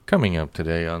Coming up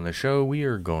today on the show, we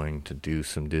are going to do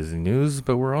some Disney news,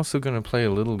 but we're also going to play a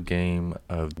little game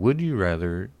of Would You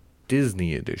Rather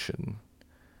Disney Edition.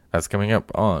 That's coming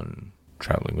up on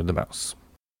Traveling with the Mouse.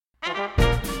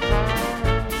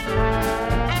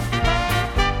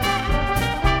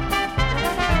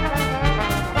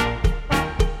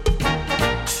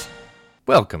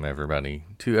 Welcome, everybody,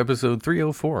 to episode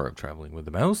 304 of Traveling with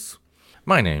the Mouse.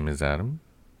 My name is Adam,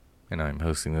 and I'm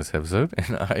hosting this episode,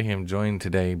 and I am joined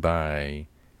today by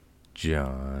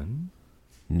John.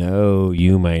 No,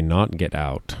 you may not get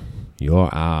out.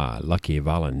 You're our lucky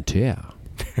volunteer.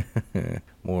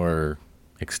 More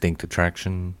extinct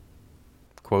attraction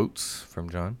quotes from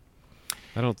John.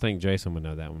 I don't think Jason would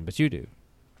know that one, but you do.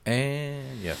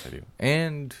 And yes, I do.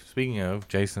 And speaking of,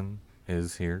 Jason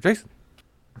is here. Jason.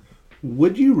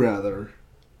 Would you rather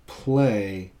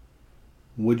play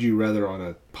Would You Rather on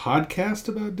a podcast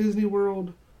about Disney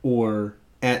World or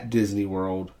at Disney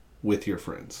World with your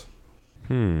friends?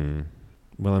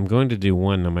 Well, I'm going to do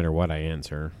one no matter what I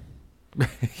answer. Yeah.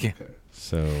 Okay.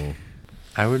 So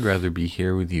I would rather be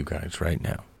here with you guys right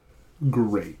now.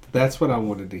 Great. That's what I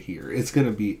wanted to hear. It's going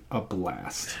to be a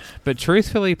blast. But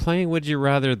truthfully, playing Would You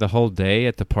Rather the whole day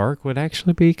at the park would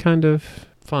actually be kind of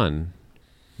fun.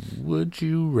 Would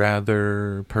you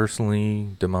rather personally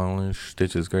demolish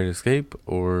Stitch's Great Escape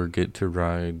or get to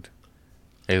ride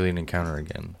Alien Encounter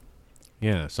again?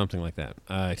 Yeah, something like that.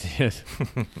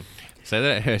 Say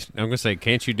that. I'm going to say,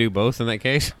 can't you do both in that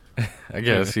case? I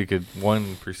guess you could.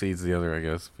 One precedes the other, I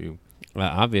guess. If you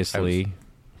Obviously.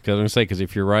 Because I'm going to say, because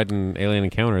if you're riding Alien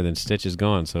Encounter, then Stitch is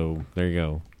gone. So there you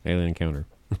go. Alien Encounter.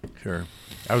 Sure.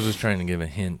 I was just trying to give a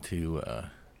hint to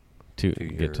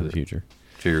get to the future.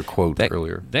 To your quote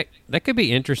earlier. That could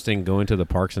be interesting going to the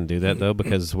parks and do that though,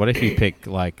 because what if you pick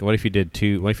what if you did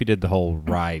the whole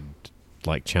ride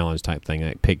like challenge type thing,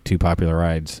 like pick two popular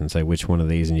rides and say which one of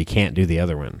these and you can't do the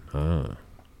other one.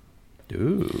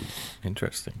 Ooh,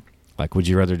 interesting. Like would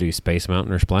you rather do Space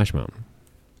Mountain or Splash Mountain?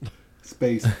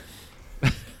 Space.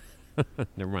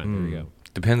 Never mind, there you go.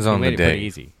 Depends on the day. Pretty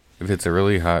easy. If it's a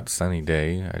really hot sunny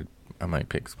day, I might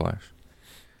pick Splash.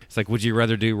 It's like, would you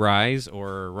rather do Rise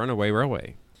or Runaway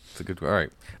Railway? It's a good. All right.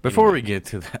 Before we get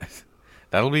to that,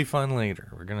 that'll be fun later.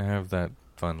 We're gonna have that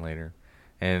fun later,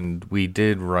 and we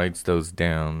did write those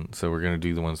down, so we're gonna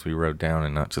do the ones we wrote down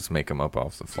and not just make them up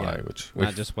off the fly. Yeah, which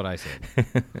not just what I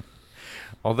said.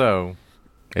 Although,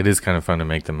 it is kind of fun to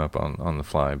make them up on the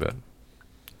fly, but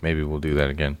maybe we'll do that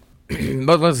again.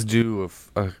 But let's do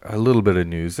a little bit of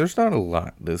news. There's not a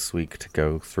lot this week to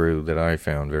go through that I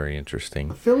found very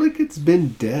interesting. I feel like it's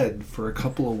been dead for a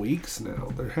couple of weeks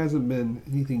now. There hasn't been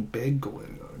anything big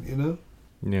going on, you know?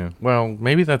 Yeah. Well,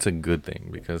 maybe that's a good thing,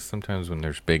 because sometimes when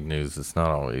there's big news, it's not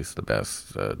always the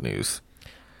best news.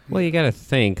 Well, you got to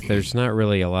think there's not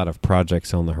really a lot of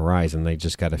projects on the horizon. They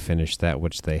just got to finish that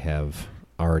which they have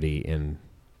already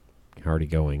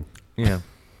going. Yeah.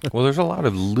 Well, there's a lot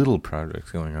of little projects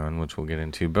going on, which we'll get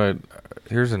into, but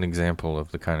here's an example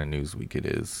of the kind of news week it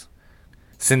is.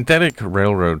 Synthetic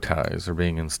railroad ties are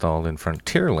being installed in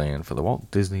Frontierland for the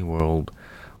Walt Disney World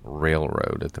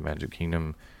Railroad at the Magic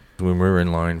Kingdom. When we were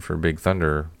in line for Big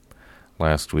Thunder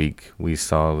last week, we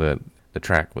saw that the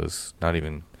track was not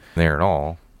even there at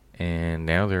all, and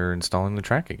now they're installing the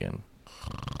track again.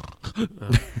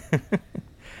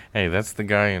 Hey, that's the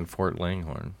guy in Fort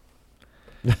Langhorne.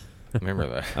 Remember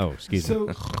that. Oh, excuse me.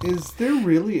 So, is there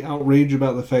really outrage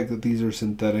about the fact that these are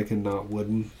synthetic and not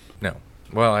wooden? No.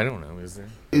 Well, I don't know. Is there?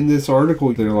 In this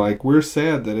article, they're like, we're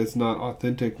sad that it's not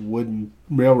authentic wooden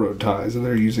railroad ties, and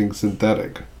they're using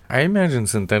synthetic. I imagine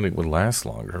synthetic would last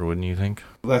longer, wouldn't you think?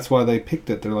 That's why they picked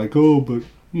it. They're like, oh, but,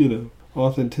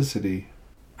 authenticity.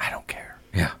 I don't care.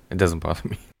 Yeah, it doesn't bother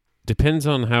me. Depends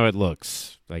on how it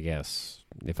looks, I guess.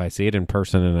 If I see it in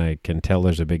person and I can tell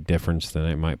there's a big difference, then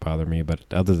it might bother me. But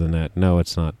other than that, no,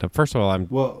 it's not. First of all,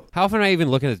 how often am I even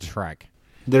looking at the track?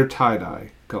 They're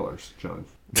tie-dye colors, John.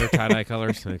 They're tie-dye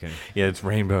colors? Okay. Yeah, it's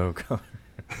rainbow color.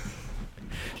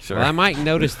 Sure. Well, I might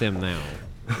notice them now.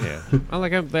 Yeah.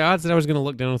 The odds that I was going to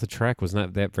look down at the track was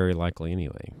not that very likely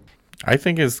anyway. I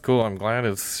think it's cool. I'm glad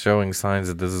it's showing signs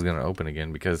that this is going to open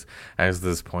again because, as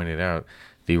this pointed out,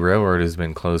 the railroad has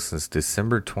been closed since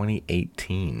December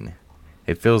 2018.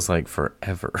 It feels like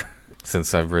forever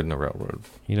since I've ridden the railroad.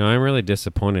 I'm really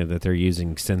disappointed that they're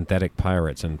using synthetic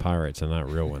pirates and not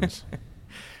real ones.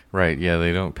 Right, yeah,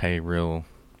 they don't pay real,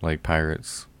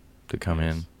 pirates to come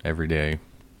in every day.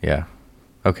 Yeah.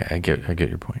 Okay, I get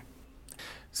your point.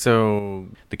 So,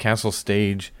 the castle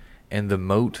stage and the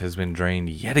moat has been drained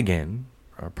yet again,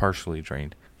 or partially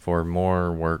drained, for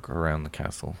more work around the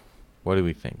castle. What do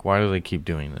we think? Why do they keep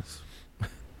doing this?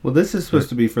 Well, this is supposed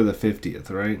to be for the 50th,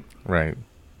 right? Right.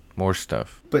 More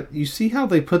stuff. But you see how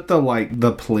they put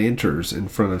the planters in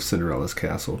front of Cinderella's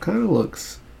castle? Kind of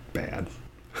looks bad.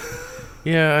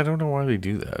 Yeah, I don't know why they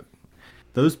do that.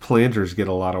 Those planters get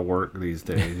a lot of work these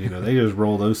days. They just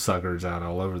roll those suckers out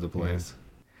all over the place.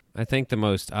 I think the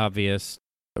most obvious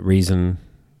reason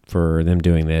for them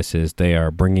doing this is they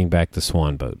are bringing back the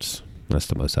swan boats. That's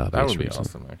the most obvious That would be reason.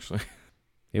 awesome, actually.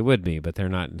 It would be, but they're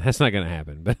not. That's not going to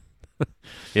happen. But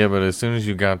Yeah, but as soon as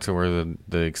you got to where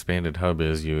the expanded hub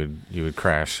is, you would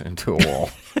crash into a wall.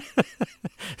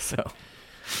 So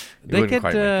they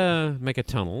could make a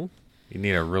tunnel. You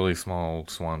need a really small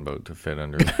swan boat to fit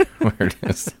under where it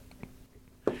is.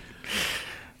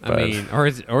 I mean,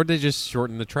 or they just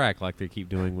shorten the track like they keep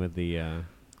doing with the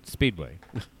Speedway.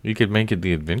 You could make it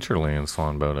the Adventureland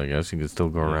swan boat, I guess. You could still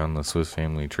go around the Swiss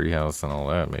Family treehouse and all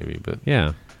that, maybe. But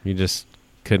yeah, you just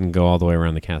couldn't go all the way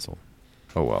around the castle.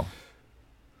 Oh, well.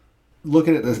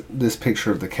 Looking at this picture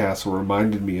of the castle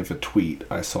reminded me of a tweet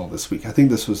I saw this week. I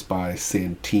think this was by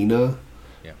Santina,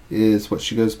 is what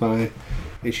she goes by.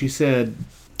 And she said,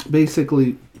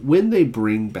 basically, when they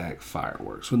bring back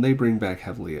fireworks, when they bring back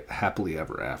Happily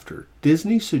Ever After,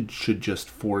 Disney should just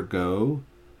forego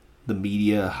the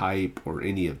media hype or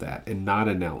any of that and not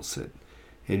announce it.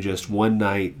 And just one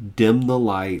night, dim the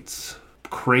lights,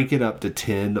 crank it up to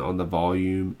 10 on the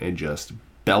volume, and just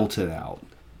belt it out.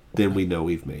 Then we know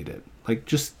we've made it. Like,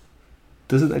 just,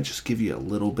 doesn't that just give you a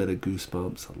little bit of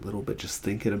goosebumps? A little bit just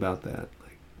thinking about that?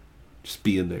 Like, just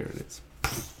being there and it's...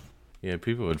 Yeah,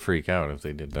 people would freak out if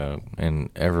they did that.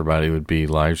 And everybody would be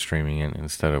live streaming it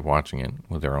instead of watching it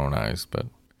with their own eyes. But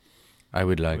I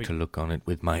would like to look on it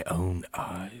with my own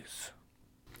eyes.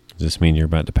 Does this mean you're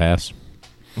about to pass?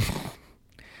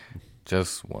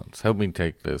 Just once. Help me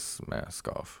take this mask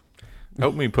off.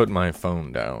 Help me put my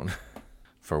phone down.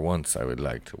 For once, I would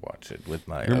like to watch it with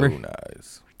my own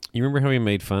eyes. You remember how he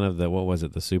made fun of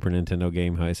the Super Nintendo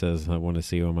game? How he says, I want to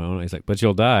see you on my own. He's like, but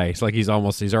you'll die. It's like he's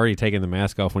already taken the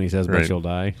mask off when he says, but you'll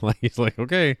die. Like, he's like,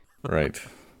 okay. Right.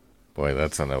 Boy,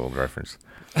 that's an old reference.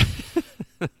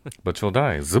 But you'll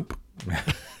die. Zoop.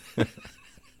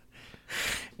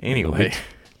 Anyway.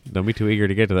 Don't be too eager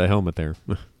to get to that helmet there.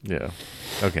 Yeah.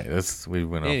 Okay, we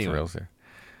went off the rails here.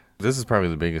 This is probably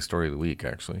the biggest story of the week,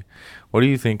 actually. What do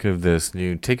you think of this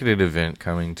new ticketed event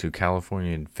coming to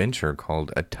California Adventure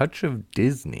called A Touch of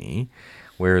Disney,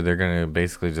 where they're going to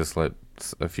basically just let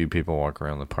a few people walk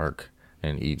around the park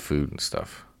and eat food and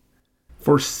stuff?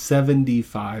 For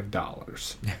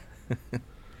 $75.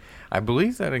 I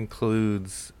believe that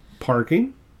includes...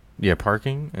 Parking? Yeah,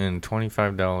 parking and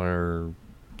 $25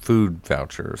 food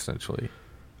voucher, essentially.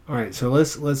 All right, so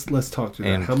let's talk to that.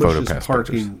 And how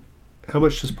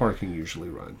much does parking usually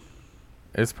run?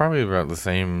 It's probably about the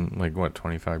same, like what,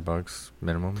 $25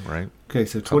 minimum, right? Okay,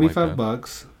 so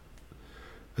 $25,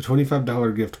 a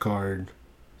 $25 gift card.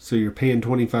 So you're paying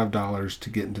 $25 to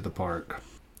get into the park.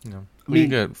 Yeah, you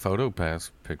get photo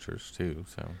pass pictures too.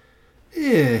 So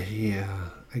yeah,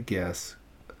 I guess.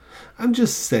 I'm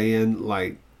just saying,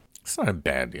 like, it's not a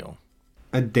bad deal.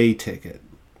 A day ticket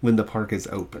when the park is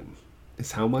open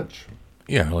is how much?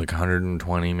 Yeah, like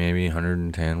 120, maybe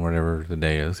 110, whatever the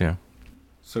day is. Yeah.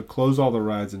 So close all the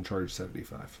rides and charge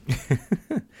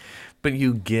 $75. But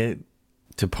you get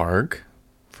to park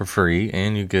for free,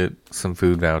 and you get some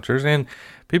food vouchers, and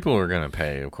people are going to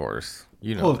pay, of course.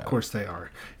 You know. Oh, of course they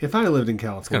are. If I lived in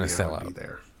California, it's gonna I would be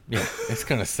there. Yeah, it's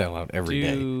going to sell out every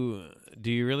day.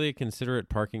 Do you really consider it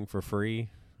parking for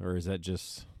free, or is that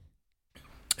just?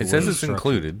 It says it's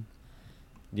included.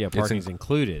 Yeah, parking's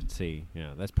included. See,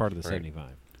 yeah, that's part of the 75.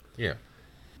 Yeah.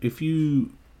 If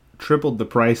you tripled the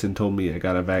price and told me I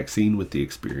got a vaccine with the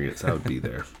experience, I would be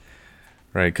there.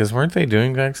 Right, because weren't they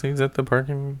doing vaccines at the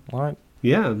parking lot?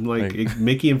 Yeah, like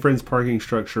Mickey and Friends parking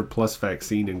structure plus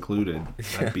vaccine included.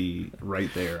 Yeah. I'd be right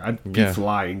there. I'd be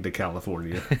flying to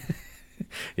California.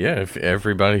 Yeah, if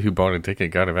everybody who bought a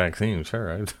ticket got a vaccine,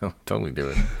 sure, I'd totally do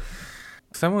it.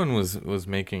 Someone was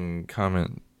making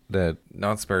comment that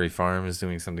Knott's Berry Farm is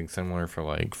doing something similar for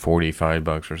like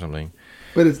 $45 or something.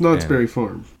 But it's Knott's Berry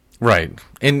Farm. Right.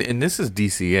 And this is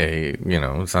DCA,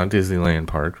 it's not Disneyland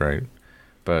Park, right?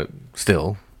 But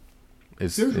still.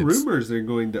 There's rumors they're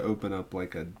going to open up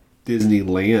like a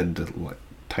Disneyland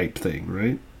type thing,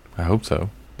 right? I hope so.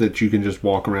 That you can just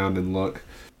walk around and look.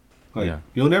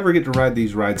 You'll never get to ride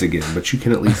these rides again, but you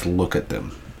can at least look at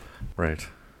them. Right.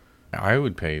 I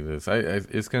would pay this.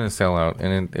 It's going to sell out,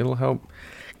 and it'll help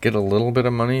get a little bit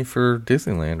of money for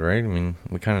Disneyland, right? I mean,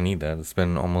 we kind of need that. It's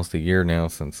been almost a year now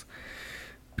since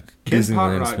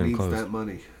Disneyland's been closed. Needs that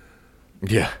money.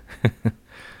 Yeah.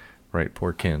 Right,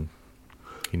 poor Ken.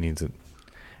 He needs it.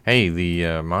 Hey,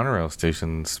 the monorail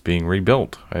station's being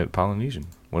rebuilt at Polynesian.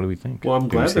 What do we think? Well, I'm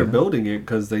Did we glad see they're that? building it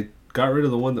because they got rid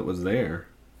of the one that was there.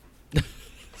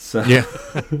 So Yeah.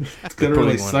 it's gonna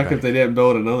really Putting one suck if back. they didn't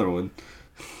build another one.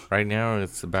 Right now,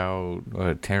 it's about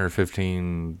 10 or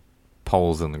 15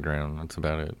 poles in the ground. That's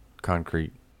about it.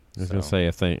 Concrete. I was going to say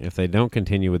if they don't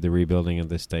continue with the rebuilding of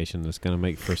this station, it's going to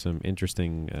make for some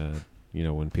interesting,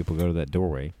 when people go to that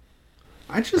doorway.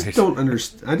 I just Right. don't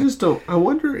understand. I just don't. I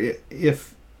wonder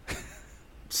if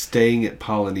staying at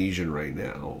Polynesian right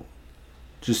now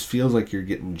just feels like you're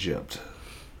getting gypped.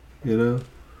 You know?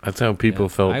 That's how people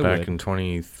felt I back would. in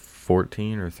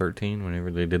 2014 or 13,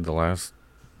 whenever they did the last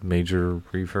major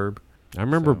refurb. I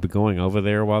remember So- going over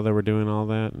there while they were doing all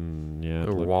that, and yeah,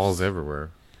 There were walls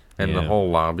everywhere. And the Yeah. whole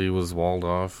lobby was walled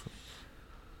off.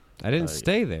 I didn't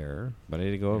stay there, but I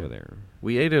did go over there.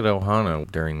 We ate at Ohana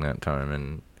during that time,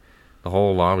 and the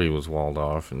whole lobby was walled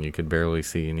off, and you could barely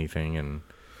see anything, and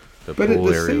the But at pool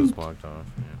the area was same- blocked off.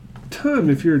 Yeah. Time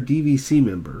if you're a DVC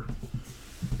member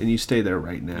and you stay there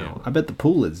right now, Yeah. I bet the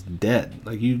pool is dead.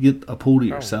 Like you get a pool to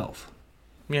Oh. yourself.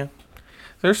 Yeah.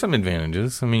 There's some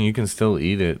advantages. I mean, you can still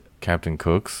eat at Captain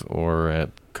Cook's or at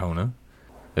Kona,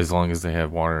 as long as they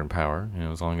have water and power.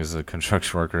 As long as the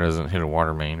construction worker doesn't hit a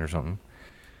water main or something.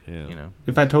 Yeah.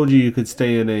 If I told you could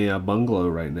stay in a bungalow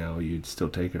right now, you'd still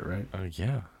take it, right?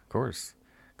 Yeah, of course.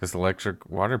 Because electric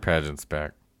water pageant's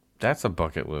back. That's a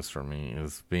bucket list for me,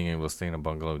 is being able to stay in a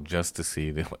bungalow just to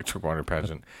see the electric water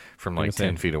pageant from like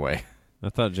 10 feet away. I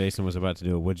thought Jason was about to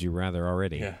do a "Would you rather"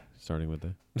 already. Yeah. Starting with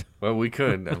the. Well, we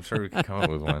could. I'm sure we could come up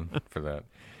with one for that.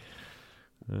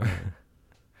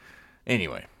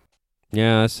 Anyway.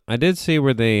 Yes, I did see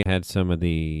where they had some of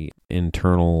the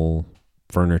internal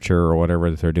furniture or whatever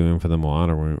that they're doing for the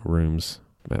Moana rooms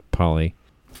at Poly.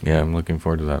 Yeah, I'm looking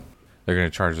forward to that. They're going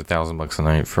to charge $1,000 a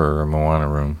night for a Moana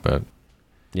room, but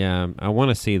Yeah, I want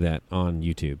to see that on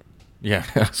YouTube. yeah,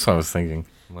 that's what I was thinking.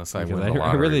 Unless I Because win the I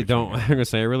lottery. really which don't. I I'm gonna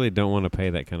say I really don't want to pay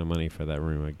that kind of money for that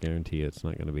room. I guarantee you it's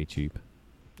not going to be cheap.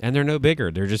 And they're no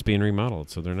bigger. They're just being remodeled,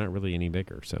 so they're not really any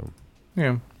bigger. So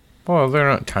Yeah. Well, they're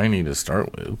not tiny to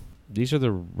start with. these are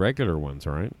the regular ones,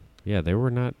 right? Yeah, they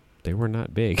were not. They were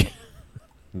not big.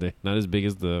 They're not as big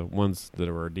as the ones that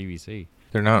are DVC.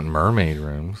 They're not mermaid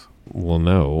rooms. Well,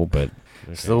 no, but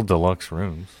okay. Still deluxe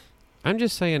rooms. I'm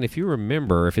just saying, if you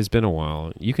remember, if it's been a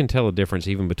while, you can tell a difference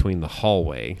even between the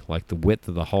hallway, like the width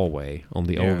of the hallway on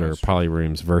the Yeah, older that's true. poly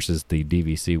rooms versus the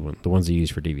DVC one, the ones you use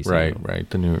for DVC. Right.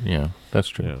 The new, yeah, that's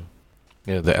true.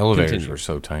 Yeah, Yeah, the elevators Continue. were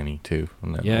so tiny too.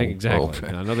 in that yeah, little exactly.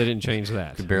 bulb. I know they didn't change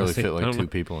that. Could barely fit I like don't two know.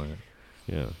 people in it.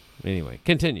 Yeah. Anyway,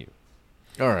 continue.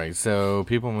 All right, so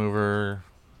People Mover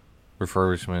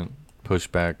refurbishment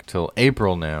pushed back till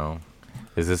April now.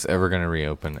 Is this ever going to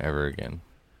reopen ever again?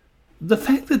 The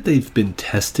fact that they've been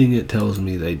testing it tells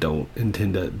me they don't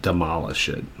intend to demolish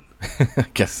it. I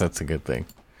guess that's a good thing.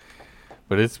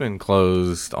 But it's been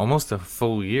closed almost a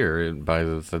full year. By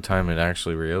the time it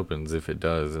actually reopens, if it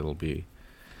does, it'll be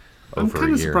I'm over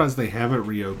kind a of year. surprised they haven't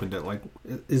reopened it. Like,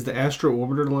 is the Astro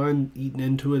Orbiter line eaten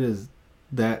into it? Is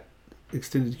that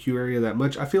extended queue area that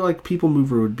much? I feel like People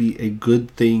Mover would be a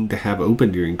good thing to have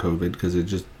open during COVID because it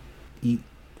just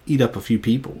eat up a few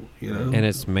people, you know? And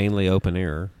it's mainly open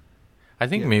air. I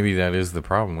think Yeah. maybe that is the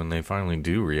problem. When they finally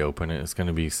do reopen it, it's going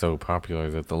to be so popular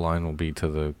that the line will be to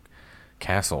the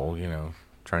castle,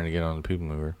 trying to get on the People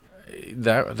Mover.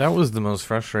 That was the most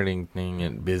frustrating thing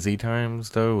at busy times,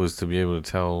 though, was to be able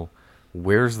to tell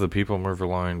where's the People Mover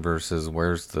line versus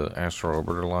where's the Astro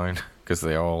Orbiter line, because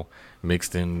they all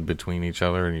mixed in between each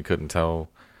other, and you couldn't tell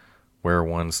where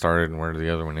one started and where the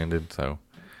other one ended. So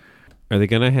Are they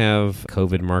going to have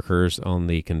COVID markers on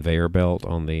the conveyor belt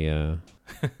on the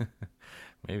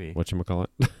maybe. whatchamacallit?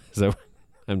 So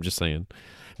I'm just saying.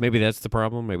 Maybe that's the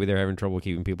problem. Maybe they're having trouble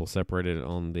keeping people separated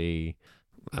on the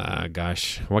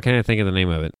what can I think of the name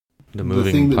of it? The the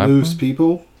moving thing that platform? moves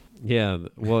people. Yeah,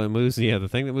 well, it moves. Yeah, the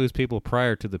thing that moves people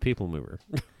prior to the People Mover.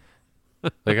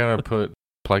 They got to put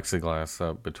plexiglass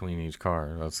up between each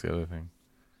car. That's the other thing.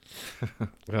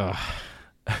 Ugh.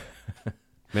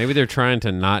 Maybe they're trying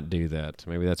to not do that.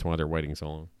 Maybe that's why they're waiting so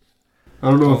long. I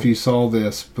don't know if you saw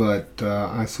this, but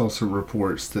I saw some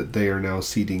reports that they are now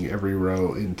seating every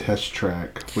row in test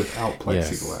track without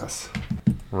plexiglass.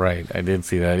 Right, I did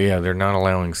see that. Yeah, they're not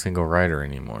allowing single rider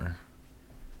anymore.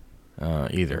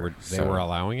 Either. They were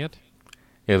allowing it?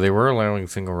 Yeah, they were allowing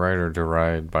single rider to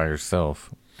ride by herself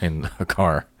in a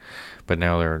car, but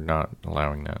now they're not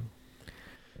allowing that.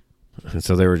 And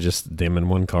so they were just them in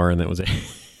one car, and that was it.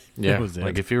 Yeah, That was it.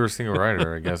 like if you were a single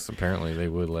rider, I guess apparently they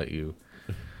would let you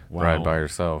ride by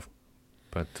yourself.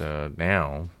 But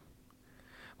now,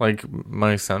 like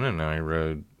my son and I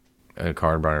rode a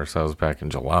car by ourselves back in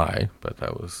July, but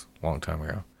that was a long time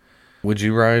ago. Would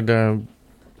you ride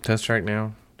Test Track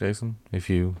now, Jason, if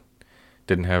you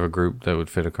didn't have a group that would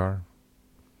fit a car?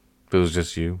 If it was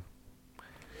just you?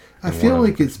 I feel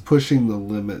like it's pushing the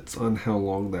limits on how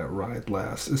long that ride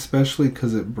lasts, especially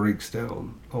because it breaks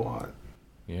down a lot.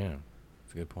 Yeah,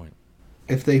 that's a good point.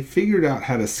 If they figured out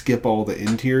how to skip all the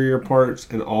interior parts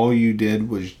and all you did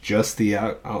was just the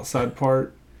outside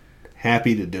part,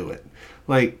 happy to do it.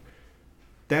 Like,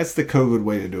 that's the COVID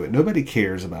way to do it. Nobody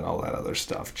cares about all that other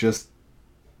stuff. Just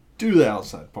do the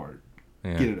outside part.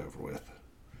 Yeah. Get it over with.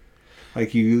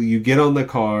 Like, you get on the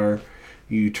car,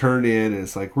 you turn in, and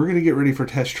it's like, we're going to get ready for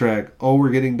Test Track. Oh, we're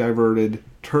getting diverted.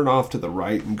 Turn off to the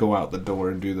right and go out the door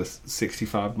and do the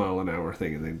 65 mile an hour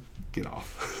thing and then get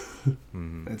off.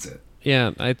 That's it.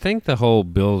 Yeah, I think the whole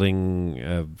building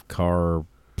of car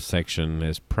section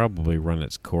has probably run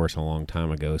its course a long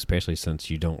time ago, especially since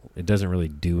it doesn't really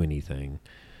do anything.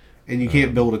 And you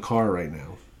can't build a car right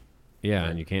now. Yeah,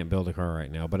 and you can't build a car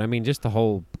right now. But I mean, just the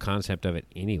whole concept of it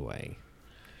anyway,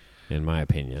 in my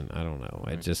opinion, I don't know.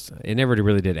 It never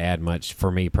really did add much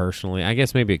for me personally. I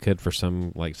guess maybe it could for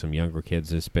some younger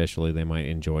kids especially. They might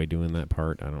enjoy doing that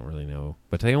part. I don't really know.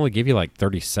 But they only give you like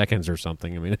 30 seconds or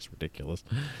something. I mean, it's ridiculous.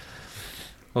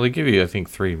 Well, they give you, I think,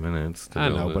 3 minutes to I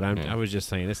build know, it. but I was just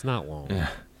saying it's not long. Yeah.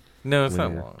 No, it's when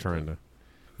not you're long. Trying to.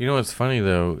 You know what's funny,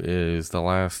 though, is the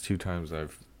last 2 times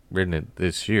I've ridden it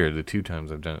this year, the 2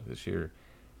 times I've done it this year,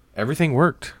 everything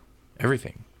worked.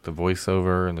 Everything. The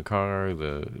voiceover in the car,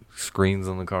 the screens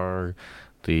on the car,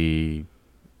 the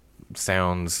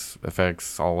sounds,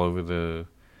 effects all over the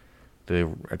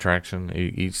attraction.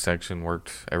 Each section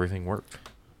worked. Everything worked.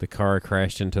 The car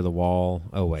crashed into the wall.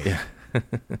 Oh, wait. Yeah.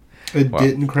 It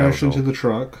didn't crash into the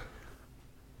truck.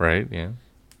 Right, yeah.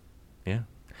 Yeah.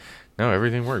 No,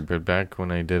 everything worked. But back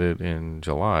when I did it in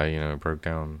July, it broke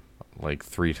down like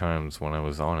 3 times when I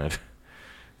was on it.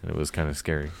 And it was kind of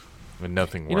scary. But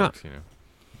nothing worked,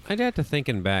 I'd have to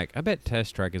thinking back. I bet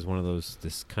Test Track is one of those,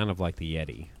 this kind of like the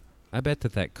Yeti. I bet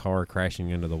that car crashing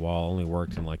into the wall only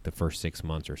worked in like the first 6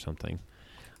 months or something.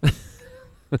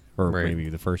 Or maybe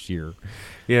the first year.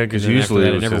 Yeah, because usually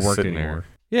it was never just worked sitting anymore. there.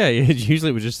 Yeah, usually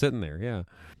it was just sitting there, yeah.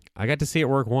 I got to see it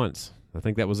work once. I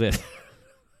think that was it.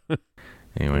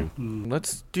 Anyway,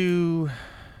 let's do,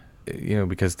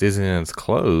 because Disneyland's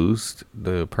closed,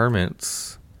 the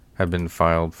permits have been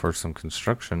filed for some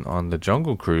construction on the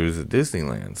Jungle Cruise at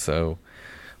Disneyland. So,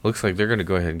 looks like they're going to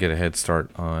go ahead and get a head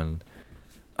start on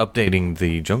updating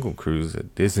the Jungle Cruise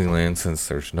at Disneyland since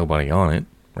there's nobody on it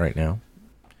right now.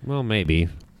 Well, maybe.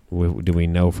 Do we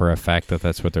know for a fact that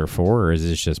that's what they're for, or is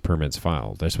this just permits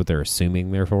filed? That's what they're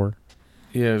assuming they're for?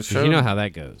 Yeah, you know how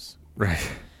that goes.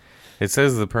 Right. It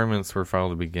says the permits were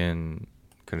filed to begin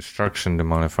construction to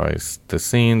modify the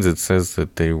scenes. It says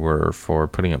that they were for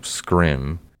putting up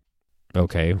scrim.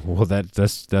 Okay, well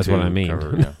that's what I mean.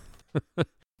 Cover, yeah.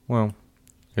 Well,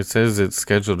 it says it's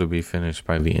scheduled to be finished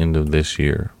by the end of this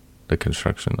year. The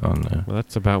construction on the. Well,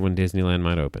 that's about when Disneyland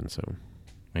might open. So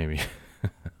maybe,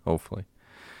 hopefully.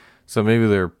 So maybe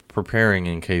they're preparing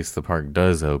in case the park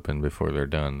does open before they're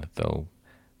done. That they'll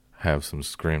have some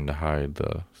scrim to hide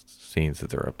the scenes that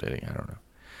they're updating. I don't know.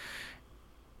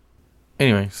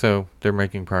 Anyway, so they're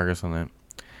making progress on that.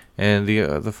 And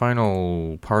the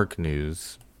final park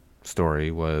news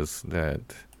story was that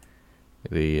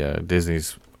the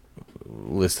Disney's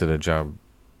listed a job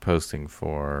posting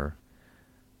for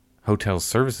hotel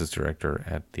services director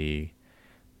at the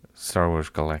Star Wars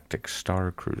Galactic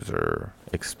Star Cruiser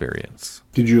experience.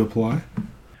 Did you apply?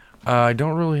 I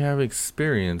don't really have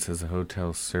experience as a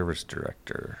hotel service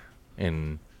director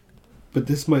But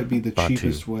this might be the Batu.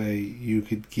 cheapest way you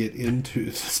could get into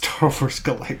the Star Wars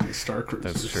Galactic Star Cruiser.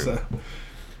 That's true. So.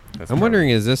 I'm wondering,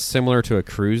 is this similar to a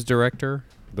cruise director?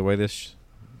 The way this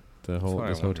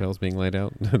hotel's being laid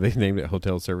out, they named it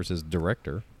Hotel Services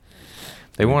Director.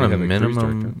 They want a have a cruise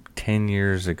minimum 10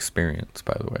 years experience,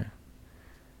 by the way,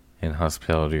 in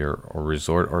hospitality or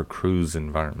resort or cruise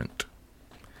environment.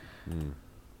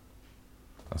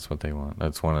 That's what they want.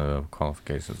 That's one of the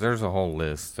qualifications. There's a whole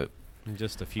list that.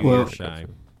 Just a few years shy.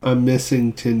 I'm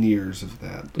missing 10 years of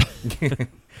that.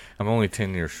 I'm only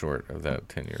 10 years short of that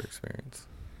 10-year experience.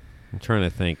 I'm trying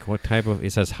to think. What type of...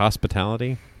 It says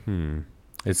hospitality?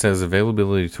 It says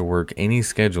availability to work any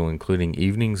schedule, including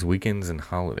evenings, weekends, and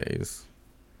holidays.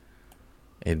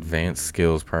 Advanced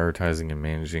skills prioritizing and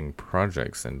managing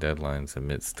projects and deadlines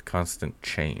amidst constant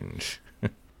change.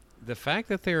 The fact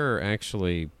that they're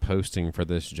actually posting for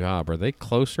this job, are they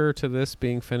closer to this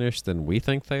being finished than we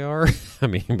think they are? I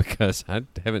mean, because I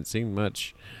haven't seen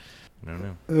much. I don't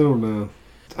know. I don't know.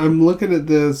 I'm looking at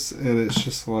this, and it's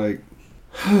just like,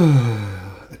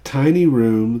 A tiny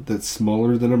room that's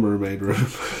smaller than a mermaid room.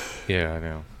 Yeah, I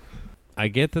know. I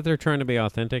get that they're trying to be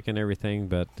authentic and everything,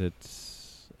 but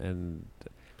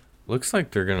Looks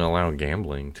like they're gonna allow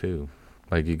gambling too.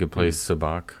 Like you could play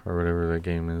Sabak or whatever that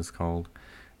game is called,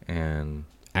 and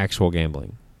actual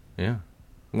gambling. yeah,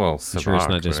 well, You Sabak, sure it's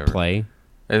not just whatever. play?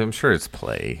 I'm sure it's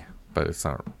play, but it's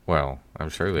not. Well, I'm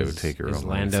sure they would take your Is own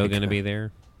money. Lando going to be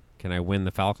there? Can I win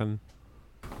the Falcon?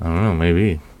 I don't know.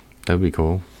 Maybe that'd be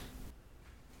cool.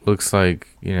 Looks like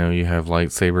you have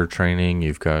lightsaber training.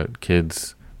 You've got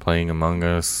kids playing Among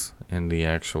Us in the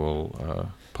actual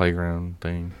playground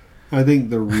thing. I think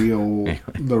the real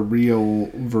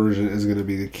version is going to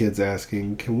be the kids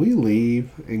asking, "Can we leave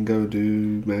and go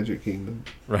do Magic Kingdom?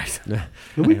 Right.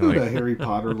 Can we go to Harry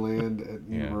Potter Land at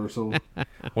Universal?"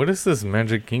 What is this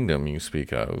Magic Kingdom you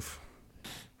speak of?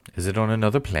 Is it on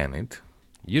another planet?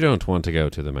 You don't want to go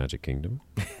to the Magic Kingdom.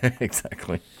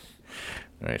 Exactly.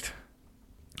 Right.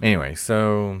 Anyway,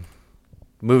 so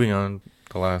moving on,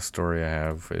 the last story I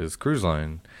have is Cruise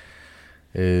Line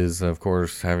is, of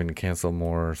course, having to cancel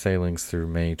more sailings through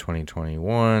May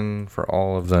 2021 for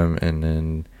all of them, and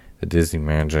then the Disney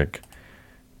Magic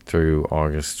through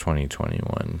August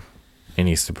 2021.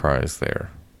 Any surprise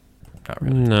there? Not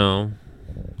really. No,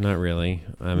 not really.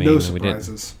 I mean, No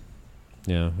surprises.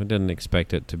 we didn't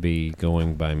expect it to be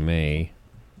going by May.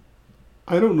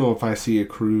 I don't know if I see a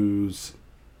cruise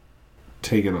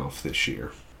taken off this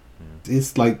year.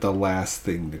 It's like the last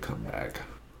thing to come back.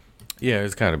 Yeah,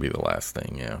 it's got to be the last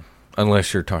thing, yeah.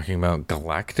 Unless you're talking about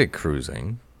galactic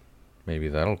cruising. Maybe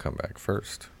that'll come back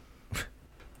first.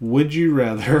 Would you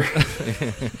rather?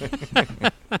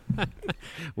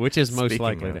 Which is most Speaking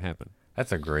likely of- to happen?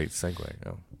 That's a great segue,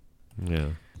 though. Yeah.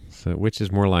 So which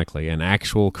is more likely, an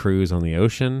actual cruise on the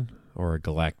ocean or a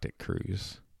galactic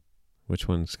cruise? Which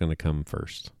one's going to come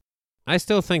first? I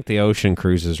still think the ocean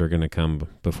cruises are going to come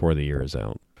before the year is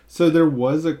out. So there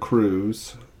was a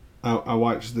cruise. I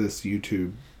watched this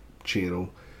YouTube channel.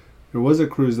 There was a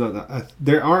cruise.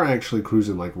 There are actually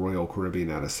cruising like Royal Caribbean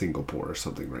out of Singapore or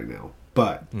something right now,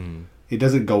 but it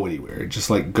doesn't go anywhere. It just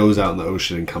like goes out in the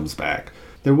ocean and comes back.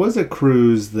 There was a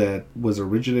cruise that was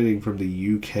originating from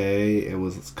the UK and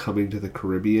was coming to the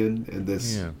Caribbean, and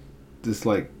this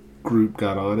like group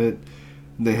got on it,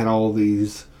 and they had all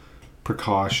these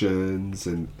precautions,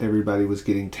 and everybody was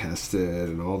getting tested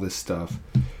and all this stuff.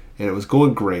 And it was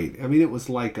going great. I mean, it was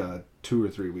like a 2 or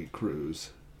 3 week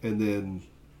cruise. And then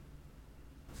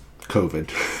COVID.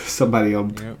 Somebody on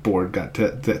board got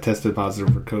tested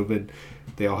positive for COVID.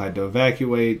 They all had to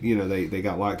evacuate. They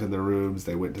got locked in their rooms.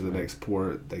 They went to the next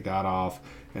port. They got off.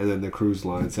 And then the cruise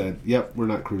line said, "Yep, we're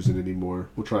not cruising anymore.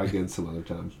 We'll try again some other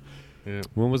time." Yeah.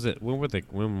 When was it? When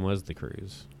was the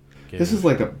cruise? This is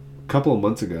like a couple of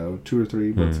months ago, 2 or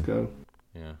 3 months ago.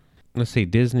 Yeah. Let's see,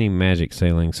 Disney Magic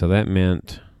Sailing. So that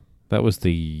meant that was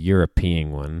the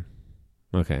European one.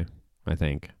 Okay, I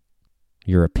think.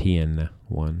 European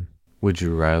one. Would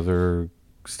you rather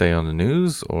stay on the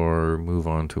news or move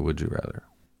on to Would You Rather?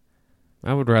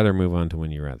 I would rather move on to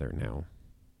When You Rather now.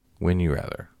 When You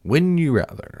Rather. When You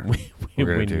Rather. We're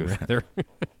gonna When do You Rather.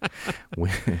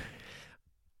 When-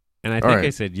 And I All think right. I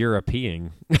said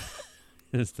European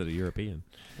instead of European.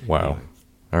 Wow. Anyway.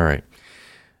 All right.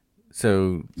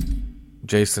 So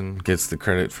Jason gets the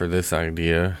credit for this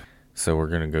idea. So we're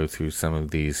going to go through some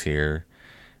of these here.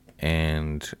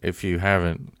 And if you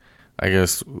haven't, I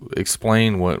guess,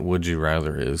 explain what Would You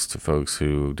Rather is to folks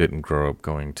who didn't grow up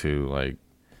going to, like,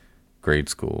 grade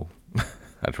school.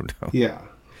 I don't know. Yeah.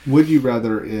 Would You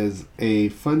Rather is a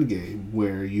fun game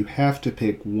where you have to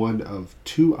pick one of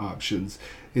two options.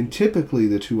 And typically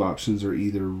the two options are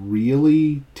either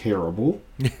really terrible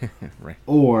Right.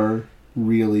 or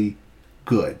really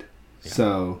good. Yeah.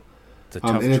 So, It's a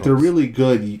tough and if they're choice. really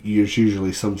good, there's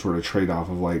usually some sort of trade-off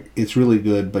of like, it's really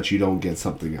good, but you don't get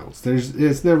something else.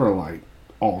 It's never like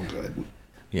all good.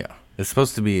 Yeah. It's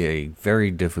supposed to be a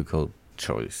very difficult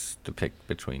choice to pick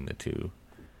between the two.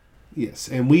 Yes,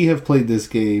 and we have played this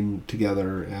game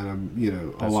together, Adam,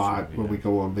 a That's lot true, when yeah. we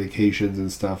go on vacations and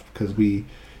stuff, because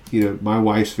my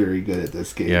wife's very good at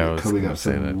this game. Yeah, I at was coming gonna up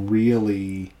say some that.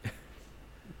 really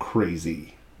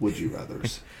crazy Would You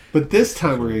Rathers. But this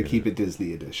time we're going to keep it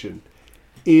Disney edition.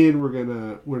 And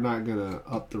we're not gonna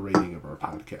up the rating of our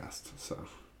podcast. So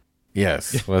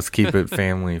Yes, let's keep it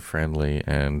family friendly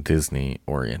and Disney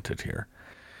oriented here.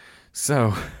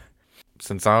 So,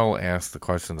 since I'll ask the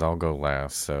questions, I'll go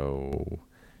last. So,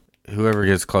 whoever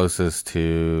gets closest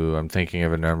to, I'm thinking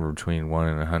of a number between 1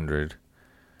 and 100.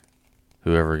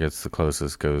 Whoever gets the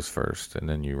closest goes first, and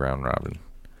then you round robin.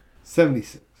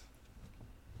 76.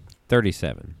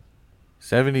 37.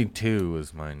 72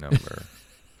 was my number.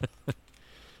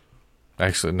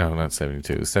 Actually, no, not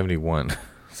 72. 71.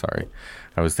 Sorry.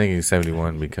 I was thinking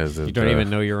 71 because of... You don't even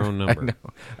know your own number. I know.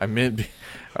 I meant...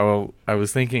 Oh, I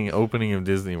was thinking opening of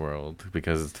Disney World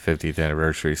because it's the 50th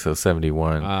anniversary, so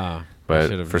 71.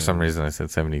 But for some reason I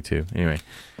said 72. Anyway,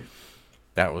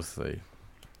 that was the...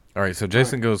 All right, so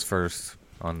Jason goes first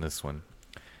on this one.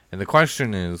 And the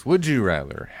question is, would you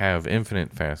rather have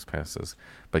infinite fast passes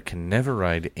but can never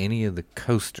ride any of the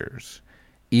coasters,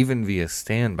 even via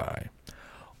standby,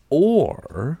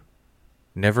 or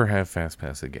never have fast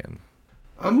pass again?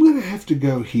 I'm going to have to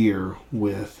go here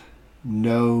with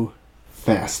no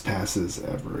fast passes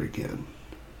ever again.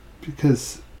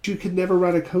 Because you could never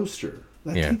ride a coaster.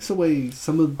 That takes away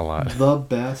some of the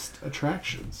best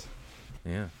attractions.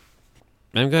 Yeah.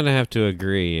 I'm going to have to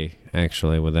agree,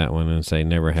 actually, with that one and say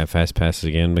never have fast passes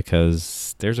again,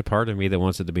 because there's a part of me that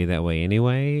wants it to be that way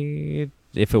anyway,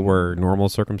 if it were normal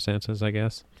circumstances, I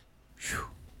guess.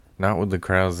 Not with the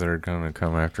crowds that are going to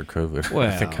come after COVID.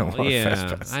 Well, I think I want a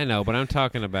fast pass. I know, but I'm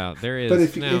talking about there is. But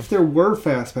if there were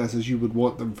fast passes, you would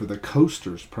want them for the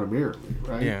coasters primarily,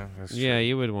 right? Yeah, that's true. Yeah,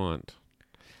 you would want.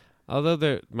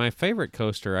 Although my favorite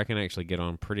coaster, I can actually get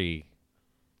on pretty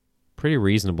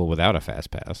reasonable without a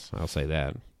fast pass. I'll say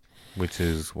that. Which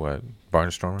is what?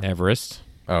 Barnstormer? Everest.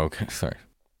 Oh, okay. Sorry.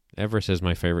 Everest is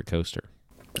my favorite coaster.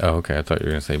 Oh, okay. I thought you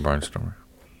were going to say Barnstormer.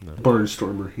 No.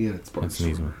 Barnstormer. Yeah, it's Barnstormer. That's an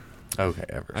easy one. Okay,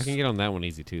 Everest. I can get on that one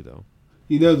easy too, though.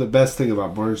 You know, the best thing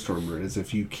about Barnstormer is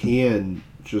if you can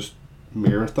just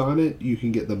marathon it, you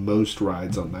can get the most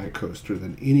rides on that coaster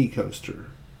than any coaster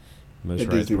Most at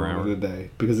rides Disney per World hour. in a day.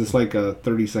 Because it's like a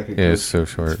 30-second coaster. Yeah, it's so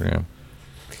short, yeah.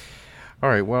 All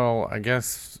right, well, I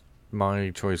guess my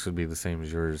choice would be the same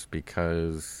as yours,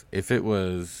 because if it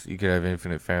was you could have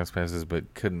infinite fast passes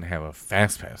but couldn't have a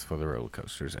fast pass for the roller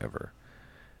coasters ever,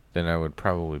 then I would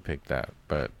probably pick that.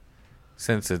 But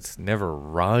since it's never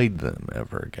ride them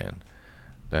ever again,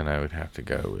 then I would have to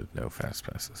go with no fast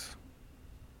passes.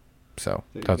 So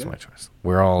that's my choice.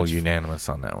 We're all unanimous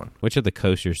on that one. Which of the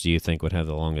coasters do you think would have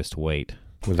the longest wait?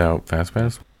 Without fast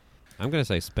pass? I'm going to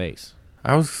say space.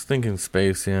 I was thinking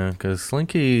space, yeah, because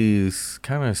Slinky's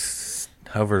kind of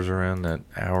hovers around that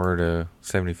hour to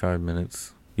 75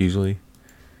 minutes, usually.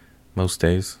 Most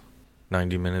days.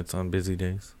 90 minutes on busy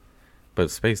days. But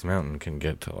Space Mountain can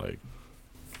get to, like,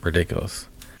 ridiculous.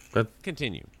 But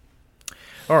continue.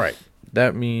 All right.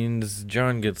 That means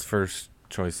John gets first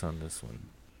choice on this one.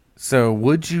 So,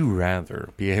 would you rather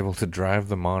be able to drive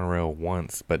the monorail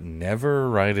once but never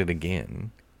ride it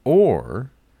again, or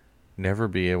never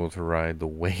be able to ride the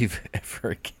wave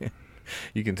ever again?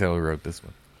 You can tell who wrote this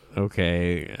one.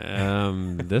 Okay.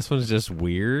 This one's just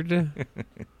weird.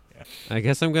 I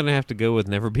guess I'm going to have to go with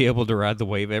never be able to ride the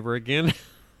wave ever again.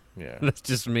 Yeah. That's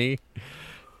just me.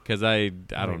 Because I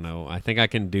don't know. I think I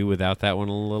can do without that one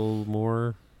a little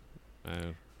more.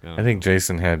 I think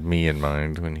Jason had me in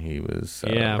mind when he was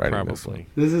writing probably.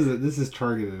 this one. This is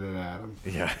targeted at Adam.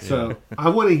 Yeah. So I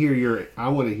want to hear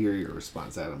your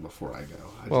response, Adam, before I go.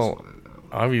 I just want to know.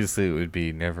 Obviously it would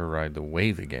be never ride the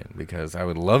wave again, because I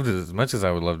would love to, as much as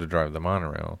I would love to drive the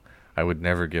monorail, I would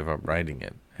never give up riding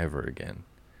it ever again.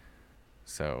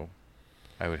 So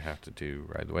I would have to do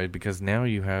ride the wave, because now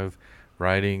you have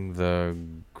riding the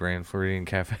Grand Floridian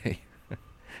Cafe.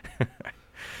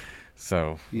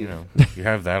 So, you know, you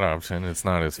have that option. It's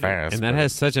not as fast. And that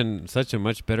has such a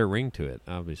much better ring to it,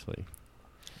 obviously.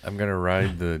 I'm going to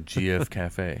ride the GF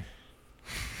Cafe.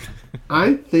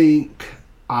 I think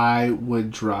I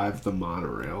would drive the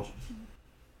monorail.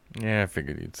 Yeah, I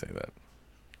figured you'd say that.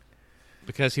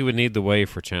 Because he would need the wave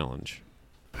for challenge.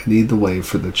 I need the wave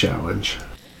for the challenge.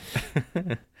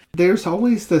 There's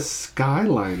always the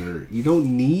skyliner. You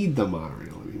don't need the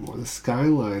monorail anymore. The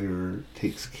skyliner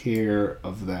takes care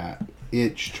of that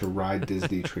itch to ride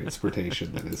Disney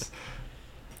transportation that is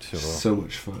so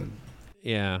much fun.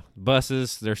 Yeah,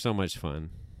 buses, they're so much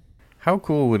fun. How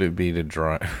cool would it be to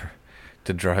drive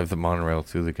the monorail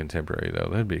through the Contemporary, though?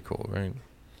 That'd be cool, right?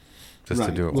 Just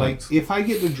to do it once. If I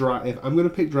get to drive, if I'm going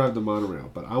to pick drive the monorail,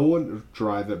 but I want to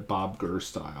drive it Bob Gurr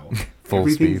style. Full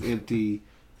Everything's speed. Empty,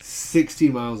 60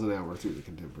 miles an hour through the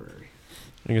Contemporary.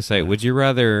 I'm going to say, would you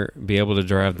rather be able to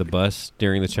drive the bus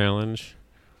during the challenge,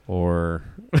 or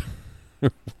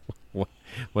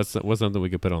what's something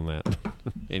we could put on that?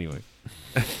 Anyway.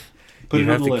 Put it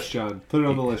on the list, John. Put it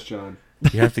on the list, John.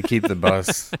 You have to keep the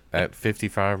bus at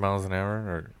 55 miles an hour,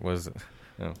 or was it?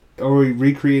 No. Are we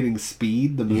recreating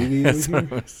Speed, the movie? That's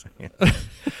what I was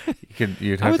saying.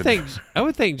 You'd have I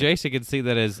would think Jason could see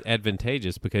that as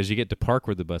advantageous, because you get to park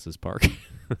where the buses park.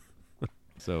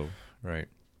 So, right.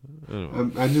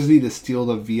 I just need to steal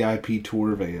the VIP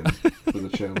tour van for the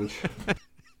challenge.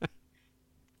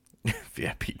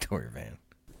 VIP tour van.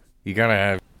 You gotta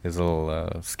have his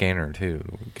little scanner too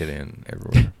to get in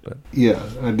everywhere. But Yeah,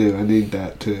 I do. I need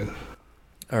that too.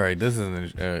 all right, this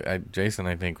is Jason.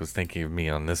 I think was thinking of me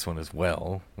on this one as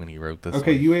well when he wrote this.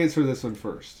 Okay, one. you answer this one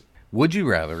first. Would you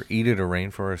rather eat at a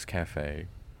rainforest cafe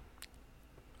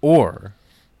or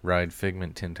ride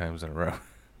Figment 10 times in a row?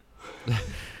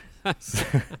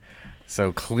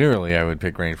 So clearly, I would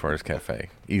pick Rainforest Cafe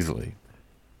easily,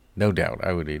 no doubt.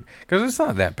 I would eat because it's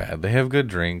not that bad. They have good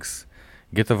drinks.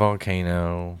 Get the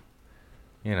volcano.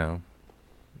 You know,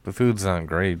 the food's not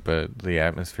great, but the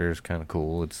atmosphere is kind of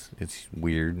cool. It's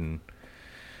weird, and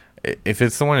if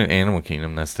it's the one in Animal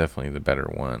Kingdom, that's definitely the better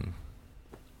one.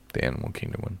 The Animal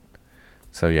Kingdom one.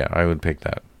 So yeah, I would pick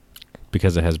that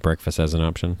Because it has breakfast as an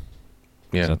option?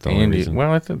 Yeah, Is that the only reason?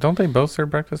 well, don't they both serve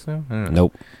breakfast now? I don't know.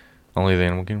 Nope. Only the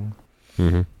Animal Kingdom.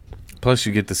 Mm-hmm. Plus,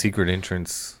 you get the secret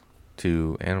entrance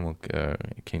to Animal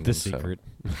Kingdom. The so- secret.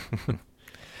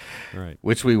 Right.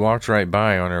 which we walked right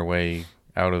by on our way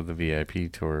out of the VIP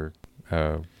tour.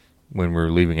 When we were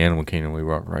leaving Animal Kingdom, we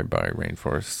walked right by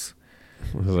Rainforests.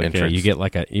 You get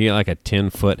like a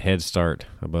 10-foot head start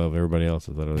above everybody else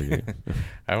at that other gate.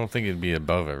 I don't think it'd be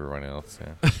above everyone else.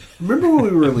 Yeah. Remember when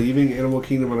we were leaving Animal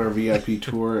Kingdom on our VIP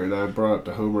tour, and I brought up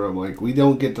to Homer, I'm like, we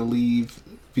don't get to leave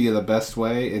via the best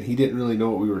way, and he didn't really know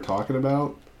what we were talking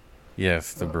about.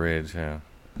 Yes, the bridge. Yeah,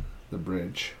 The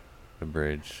bridge. the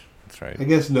bridge. That's right. I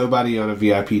guess nobody on a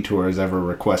VIP tour has ever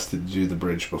requested to do the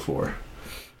bridge before.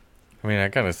 I mean, I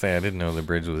gotta say, I didn't know the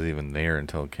bridge was even there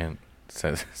until Kent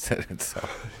said it. So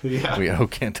Yeah. we owe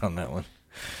Kent on that one.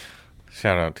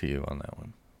 Shout out to you on that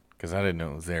one, because I didn't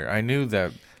know it was there. I knew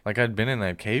that, like, I'd been in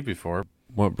that cave before.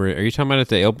 What bridge? Are you talking about at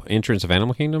the entrance of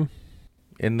Animal Kingdom?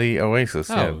 In the Oasis,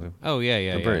 yeah.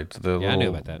 The Bridge. The I knew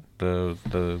little- about that.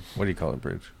 The what do you call it,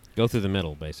 bridge? Go through the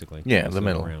middle, basically. Yeah, Instead the of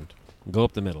middle. Around. Go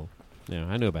up the middle. Yeah,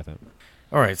 I knew about that.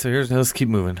 All right, so let's keep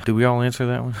moving. Do we all answer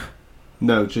that one?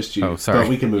 No, just you. Oh, sorry. But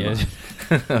we can move Yeah.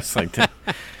 on. I was like, Well,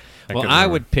 couldn't I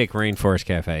remember. would pick Rainforest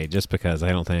Cafe just because I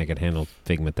don't think I could handle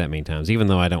Figment that many times, even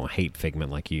though I don't hate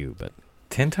Figment like you. But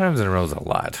 10 times in a row is a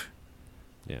lot.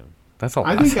 yeah, That's a lot.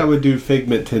 I think I would do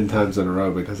Figment 10 times in a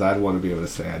row because I'd want to be able to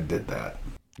say I did that.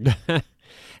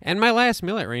 and my last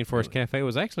meal at Rainforest Cafe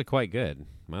was actually quite good.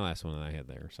 My last one that I had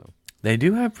there. So They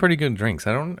do have pretty good drinks.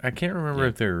 I can't remember Yeah.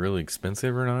 if they're really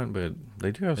expensive or not, but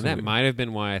they do have and some. that good- might have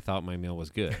been why I thought my meal was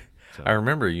good. So, I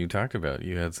remember you talked about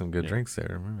you had some good Yeah. drinks there.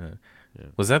 I remember that. Yeah.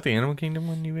 Was that the Animal Kingdom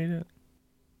when you ate it?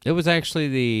 it was actually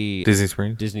the Disney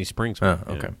Springs? Disney Springs Oh,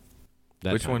 one. okay.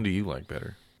 That Which time. one do you like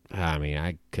better? I mean,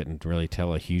 I couldn't really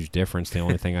tell a huge difference. The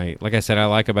only thing like I said, I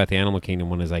like about the Animal Kingdom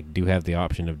one is I do have the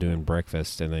option of doing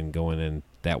breakfast and then going in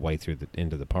that way through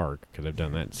into the park because I've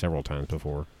done that several times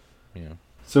before. Yeah.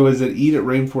 So is it eat at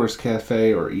Rainforest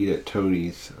Cafe or eat at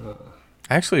Tony's?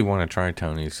 I actually want to try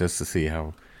Tony's just to see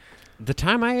how. The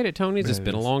time I ate at Tony's, it's It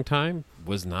been a is. long time,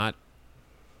 was not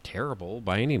terrible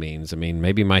by any means. I mean,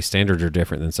 maybe my standards are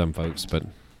different than some folks, but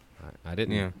I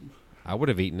didn't. Yeah. I would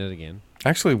have eaten it again. I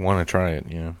actually want to try it.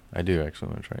 Yeah, I do actually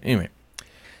want to try it. Anyway,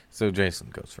 so Jason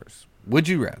goes first. Would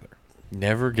you rather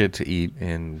never get to eat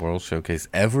in World Showcase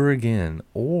ever again,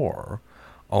 or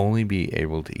only be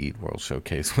able to eat World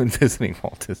Showcase when visiting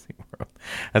Walt Disney World?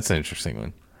 That's an interesting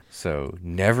one. So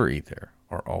never eat there,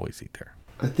 or always eat there.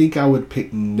 I think I would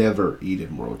pick never eat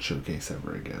in World Showcase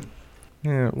ever again.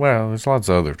 Yeah, well, there's lots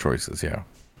of other choices. Yeah.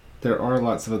 There are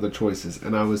lots of other choices,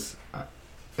 and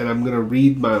I'm gonna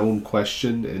read my own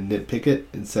question and nitpick it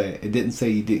and say it didn't say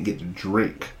you didn't get to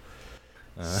drink.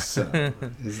 So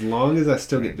as long as I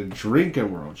still get to drink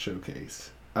in World Showcase,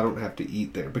 I don't have to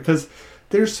eat there because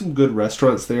there's some good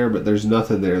restaurants there, but there's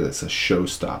nothing there that's a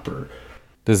showstopper.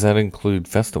 Does that include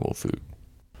festival food?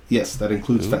 Yes, that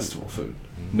includes Ooh. festival food.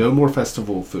 No more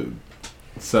festival food.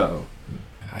 So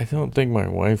I don't think my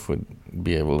wife would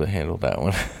be able to handle that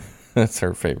one. That's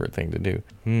her favorite thing to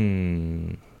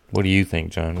do. What do you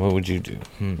think, John? What would you do?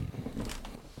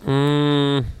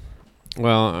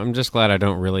 Well, I'm just glad I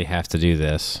don't really have to do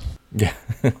this. Yeah,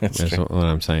 that's That's true. what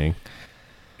I'm saying.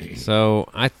 So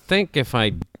I think if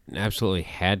I absolutely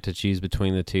had to choose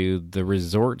between the two, the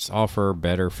resorts offer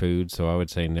better food, so I would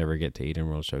say never get to eat in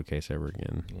World Showcase ever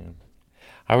again. Yeah.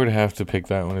 I would have to pick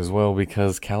that one as well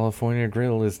because California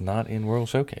Grill is not in World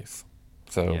Showcase.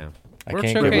 So Yeah. I World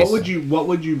can't Showcase- go what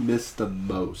would you miss the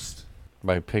most?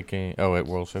 by picking. Oh, at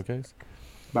World Showcase?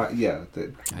 But yeah,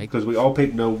 because we all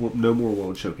picked no more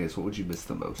World Showcase. What would you miss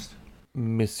the most?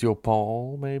 Monsieur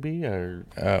Paul, maybe? Or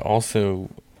also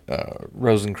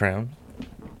Rose and Crown.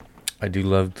 I do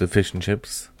love the fish and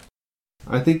chips.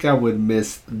 I think I would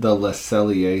miss the Le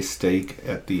Cellier steak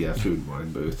at the Food and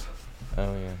Wine booth.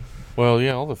 Oh, yeah. Well,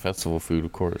 yeah, all the festival food,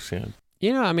 of course, yeah.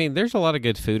 I mean, there's a lot of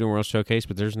good food in World Showcase,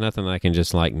 but there's nothing I can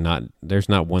just like not. There's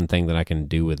not one thing that I can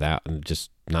do without and just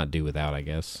not do without, I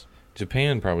guess.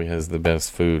 Japan probably has the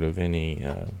best food of any,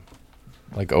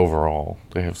 like overall.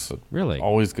 They have Really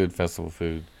always good festival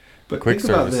food. But Quick think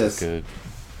about service this. is good.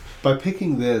 By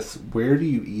picking this, where do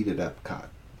you eat at Epcot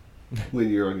when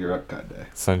you're on your Epcot day?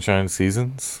 Sunshine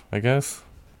Seasons, I guess.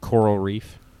 Coral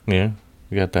Reef. Yeah,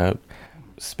 you got that.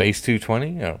 Space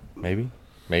 220? Oh, maybe.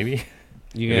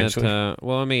 You got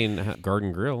well, I mean,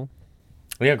 Garden Grill.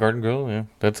 Yeah, Garden Grill, yeah.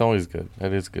 That's always good.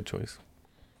 That is a good choice.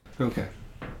 Okay.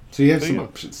 So you have some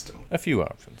options still. A few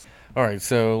options. All right,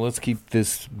 so let's keep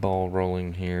this ball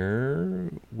rolling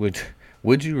here.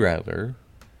 Would you rather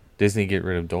Disney get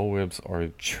rid of Dole Whips or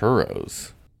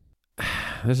churros?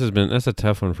 That's a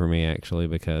tough one for me actually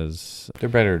because They're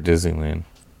better at Disneyland.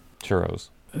 Churros.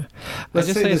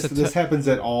 Let's say this happens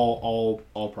at all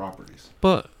properties.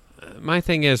 But my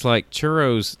thing is like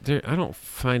churros. I don't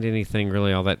find anything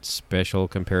really all that special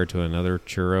compared to another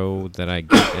churro that I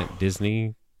get at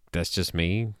Disney. That's just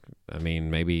me. I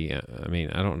mean, maybe.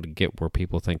 I don't get where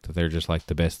people think that they're just like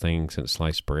the best thing since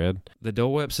sliced bread. The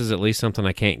Dole Whips is at least something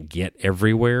I can't get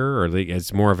everywhere, or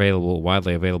it's more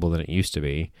widely available than it used to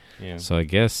be. Yeah. So I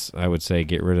guess I would say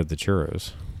get rid of the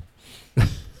churros.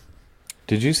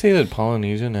 Did you say that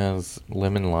Polynesian has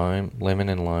lemon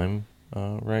and lime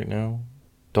right now?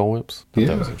 Dole Whips? Yeah.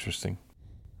 That was interesting.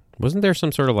 Wasn't there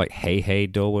some sort of like hey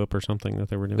Dole Whip or something that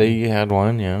they were doing? They had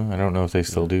one, yeah. I don't know if they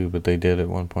still do, but they did at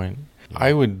one point. Yeah.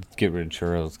 I would get rid of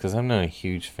churros because I'm not a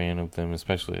huge fan of them,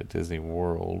 especially at Disney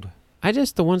World.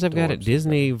 The ones I've got at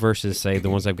Disney versus, say, the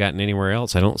ones I've gotten anywhere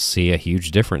else, I don't see a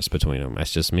huge difference between them.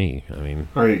 That's just me. I mean...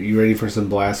 All right, you ready for some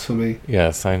blasphemy?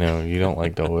 Yes, I know. You don't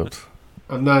like Dole Whips.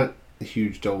 I'm not a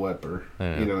huge Dole Whipper.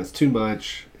 It's too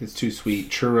much. It's too sweet.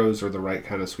 Churros are the right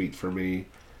kind of sweet for me.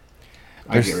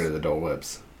 I get rid of the Dole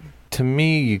Whips. To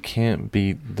me, you can't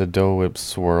beat the Dole Whip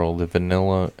swirl, the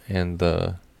vanilla and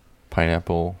the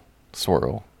pineapple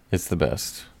swirl. It's the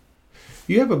best.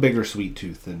 You have a bigger sweet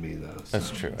tooth than me, though. So.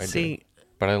 That's true. I do.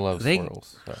 But I love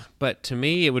swirls. So. But to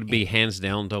me, it would be hands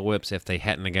down Dole Whips if they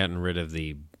hadn't gotten rid of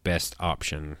the best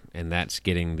option, and that's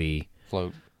getting the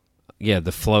float. Yeah,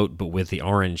 the float, but with the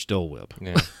orange Dole Whip.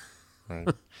 Yeah, right.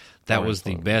 That orange was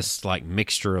the float. best like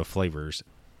mixture of flavors.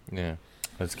 Yeah.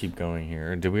 Let's keep going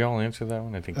here. Did we all answer that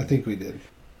one? I think we did.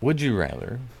 Would you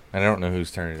rather? I don't know whose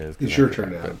turn it is. It's your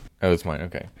turn now. Oh, it's mine.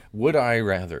 Okay. Would I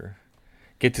rather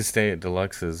get to stay at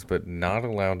Deluxe's but not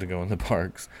allowed to go in the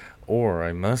parks, or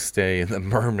I must stay in the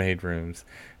mermaid rooms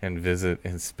and visit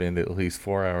and spend at least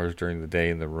 4 hours during the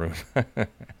day in the room? Of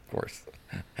course.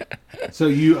 So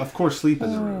you, of course, sleep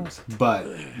in the rooms, but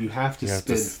you have to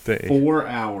spend 4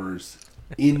 hours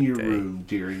in your room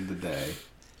during the day.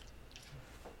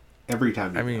 Every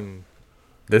time. I mean,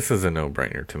 this is a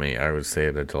no-brainer to me. I would stay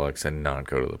at a Deluxe and not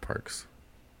go to the parks.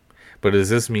 But does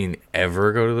this mean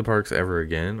ever go to the parks ever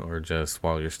again, or just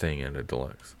while you're staying at a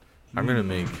Deluxe? I'm gonna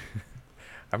make.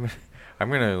 I'm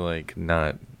gonna like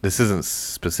not. This isn't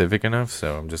specific enough,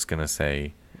 so I'm just gonna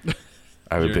say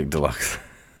I would pick Deluxe.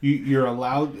 You're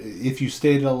allowed, if you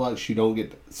stay at a Deluxe, you don't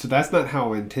get. So that's not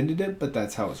how I intended it, but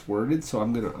that's how it's worded. So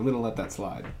I'm gonna let that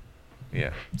slide.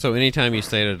 Yeah. So anytime you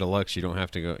stay at a Deluxe, you don't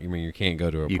have to go. I mean, you can't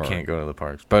go to a park. You can't go to the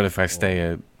parks. But if I stay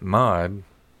at Mod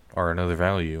or another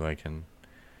value, I can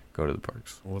go to the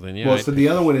parks. Well, then, yeah. Well, so the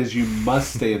other one is you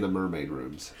must stay in the mermaid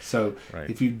rooms. So right.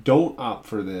 If you don't opt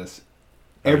for this,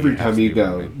 every time you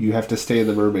go, you have to stay in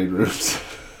the mermaid rooms.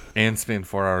 And spend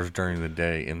 4 hours during the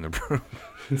day in the room.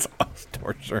 It's all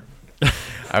torture.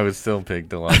 I would still pick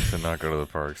Deluxe and not go to the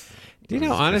parks.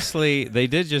 Honestly, they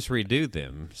did just redo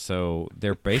them, so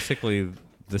they're basically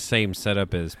the same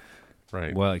setup as,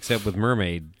 right? Well, except with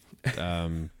mermaid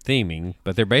theming,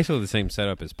 but they're basically the same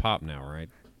setup as Pop now, right?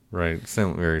 Right,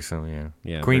 very similar. Yeah,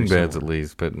 yeah. Queen beds at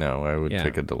least, but no, I would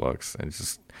pick a Deluxe, and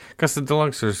just because the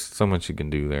Deluxe, there's so much you can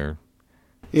do there.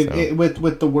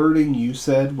 With the wording you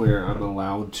said, where I'm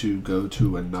allowed to go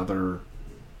to another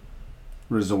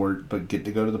resort but get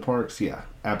to go to the parks, yeah,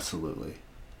 absolutely.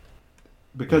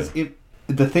 Because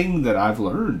the thing that I've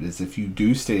learned is if you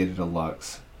do stay at a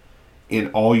Deluxe and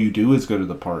all you do is go to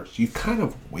the parks, you've kind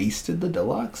of wasted the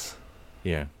Deluxe.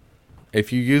 Yeah.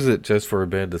 If you use it just for a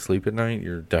bed to sleep at night,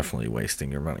 you're definitely wasting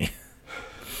your money.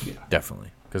 Yeah.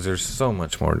 Definitely. Because there's so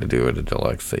much more to do at a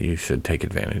Deluxe that you should take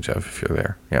advantage of if you're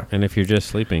there. Yeah. And if you're just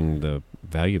sleeping, the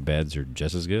value beds are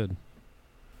just as good.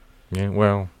 Yeah,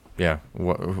 well, yeah.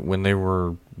 When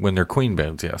they're queen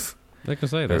beds, yes. Like I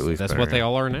say, that's what they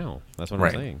all are now. That's what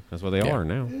I'm saying. That's what they all are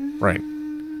now. Right.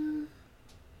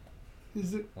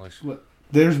 Is it?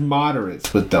 There's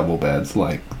moderates with double beds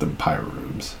like the pirate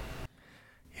rooms.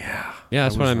 Yeah. Yeah,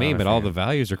 that's I what was I not mean. a But all fan. the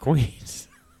values are Queens.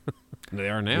 They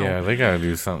are now. Yeah, they got to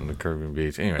do something to Caribbean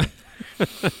Beach. Anyway.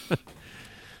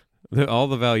 All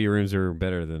the value rooms are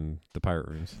better than the pirate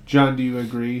rooms. John, do you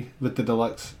agree with the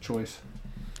deluxe choice?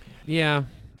 Yeah,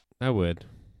 I would.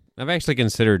 I've actually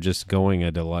considered just going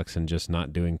a deluxe and just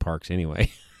not doing parks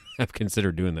anyway. I've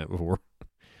considered doing that before.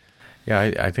 Yeah,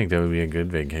 I think that would be a good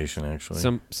vacation, actually.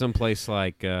 Some place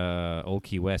like Old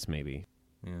Key West, maybe.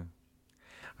 Yeah.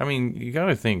 I mean, you got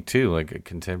to think, too, like a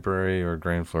Contemporary or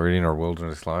Grand Floridian or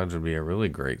Wilderness Lodge would be a really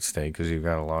great stay because you've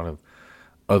got a lot of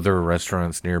other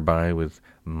restaurants nearby with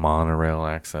monorail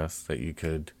access that you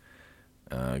could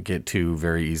get to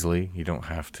very easily. You don't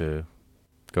have to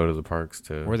go to the parks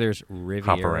to Or there's hop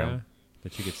Riviera around.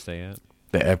 that you could stay at.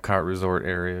 The Epcot Resort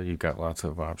area, you've got lots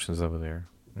of options over there.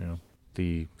 You know,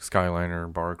 the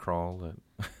Skyliner bar crawl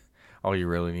that all you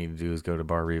really need to do is go to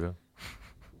Bar Riva.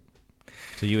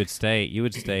 So you would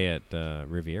stay at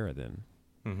Riviera then.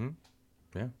 Mm-hmm.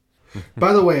 Yeah.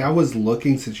 By the way, I was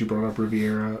looking, since you brought up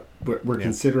Riviera, we're Yeah.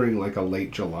 considering like a late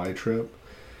July trip.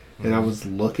 And I was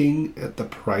looking at the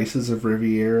prices of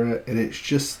Riviera, and it's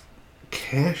just,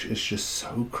 cash is just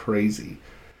so crazy.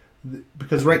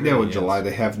 Because right now in is. July,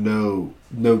 they have no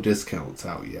discounts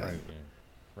out yet. Right.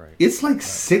 Yeah. Right. It's like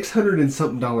 $600 and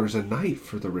something a night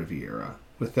for the Riviera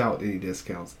without any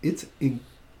discounts.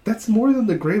 That's more than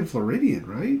the Grand Floridian,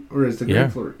 right? Or is the Yeah.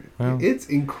 Grand Floridian? Well, It's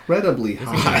incredibly It's in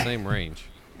the high. same range.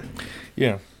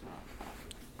 Yeah.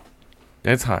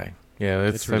 That's high. Yeah,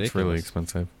 It's that's really ridiculous.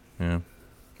 expensive. Yeah.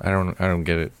 I don't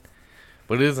get it.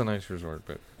 But it is a nice resort,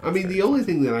 but I mean, the only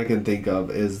thing that I can think of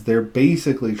is they're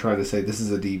basically trying to say this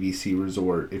is a DVC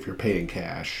resort. If you're paying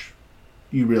cash,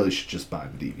 you really should just buy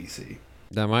the DVC.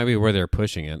 That might be where they're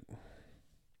pushing it.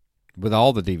 With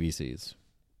all the DVCs.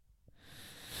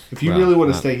 If you Well, really want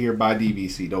to not- stay here, buy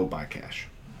DVC. Don't buy cash.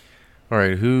 All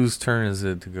right, whose turn is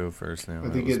it to go first now? I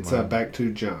That think was it's mine. back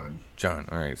to John. John.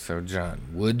 All right, so John,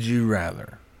 would you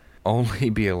rather only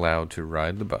be allowed to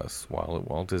ride the bus while at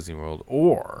Walt Disney World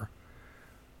or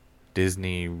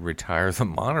Disney retire the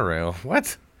monorail?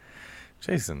 What?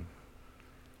 Jason.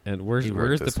 And where's You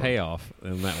wrote the this one. payoff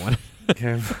in that one?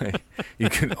 You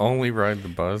can only ride the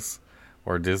bus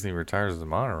or Disney retires the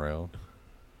monorail.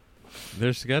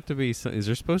 There's got to be is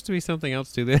there supposed to be something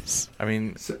else to this? I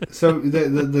mean, So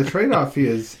the trade-off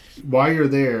is, while you're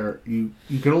there, you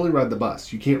can only ride the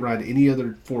bus. You can't ride any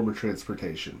other form of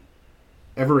transportation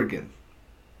ever again.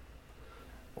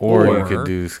 or you Or- could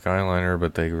do Skyliner,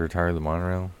 but they retire the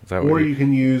monorail. Is that what Or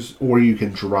you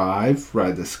can drive,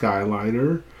 ride the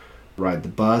Skyliner, ride the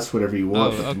bus, whatever you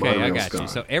want. but the okay, I monorail's got gone. you.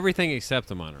 So everything except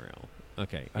the monorail.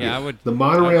 Okay, yeah, I would. The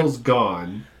monorail's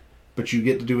gone, but you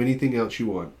get to do anything else you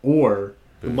want. Or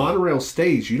the monorail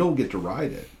stays, you don't get to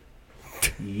ride it.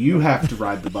 You have to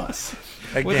ride the bus.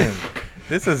 Again,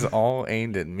 this is all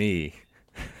aimed at me.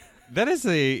 That is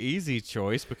a easy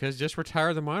choice because just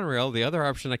retire the monorail. The other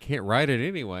option, I can't ride it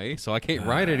anyway, so I can't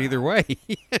ride it either way.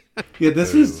 Yeah,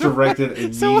 this was directed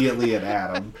immediately at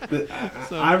Adam.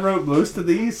 I wrote most of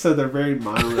these, so they're very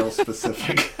monorail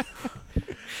specific.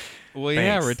 Well,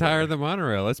 yeah, Thanks. retire the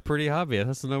monorail. That's pretty obvious.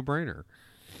 That's a no-brainer.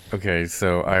 Okay,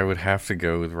 so I would have to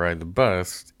go with ride the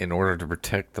bus in order to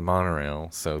protect the monorail.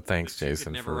 So thanks, But you could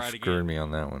Jason, never for ride screwing again. me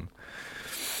on that one.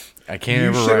 I can't You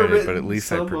ever should ride have it, but written at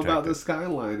least I some protect about the it.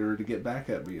 Skyliner to get back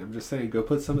at me. I'm just saying, go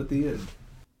put some at the end.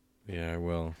 Yeah, I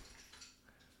will.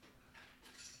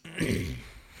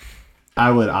 I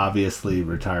would obviously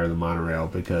retire the monorail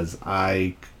because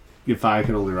if I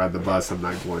can only ride the bus, I'm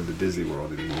not going to Disney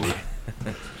World anymore.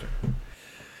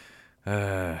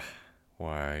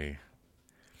 Why?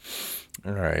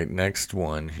 All right, next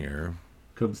one here.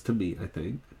 Comes to me, I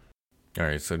think. All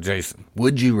right, so Jason,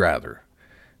 would you rather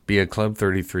be a Club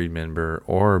 33 member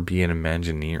or be an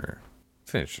Imagineer?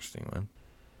 It's an interesting one.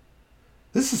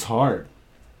 This is hard.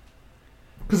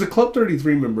 Because a Club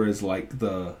 33 member is like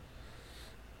the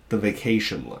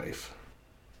vacation life.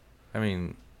 I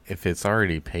mean, if it's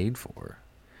already paid for.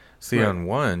 See, Right. on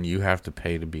one, you have to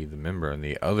pay to be the member, and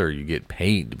the other, you get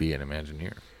paid to be an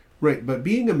Imagineer. Right, but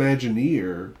being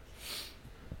Imagineer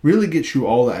really gets you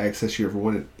all the access you ever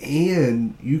wanted,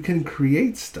 and you can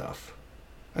create stuff.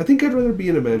 I think I'd rather be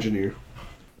an Imagineer.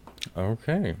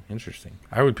 Okay, interesting.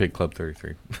 I would pick Club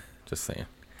 33. Just saying.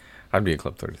 I'd be a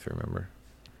Club 33 member.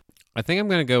 I think I'm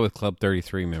going to go with Club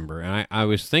 33 member. And I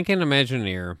was thinking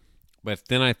Imagineer, but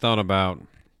then I thought about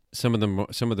some of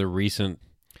the recent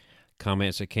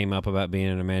comments that came up about being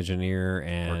an Imagineer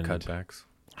and Or cutbacks.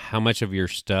 how much of your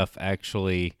stuff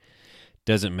actually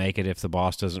doesn't make it if the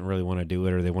boss doesn't really want to do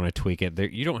it or they want to tweak it.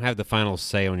 You don't have the final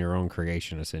say on your own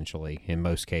creation, essentially, in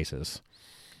most cases.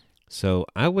 So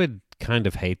I would kind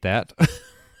of hate that.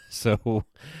 So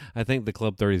I think the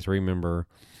Club 33 member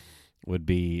would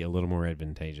be a little more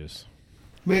advantageous.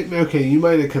 Okay, you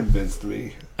might have convinced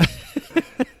me.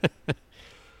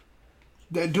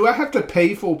 Do I have to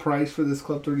pay full price for this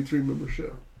Club 33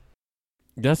 membership?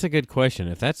 That's a good question.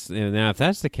 If that's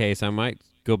the case, I might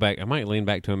go back. I might lean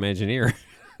back to Imagineer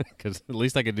because at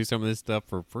least I could do some of this stuff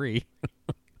for free.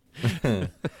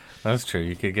 That's true.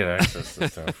 You could get access to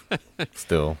stuff.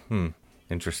 Still,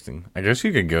 interesting. I guess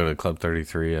you could go to Club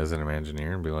 33 as an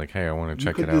Imagineer and be like, "Hey, I want to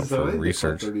check it out for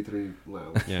research." Club 33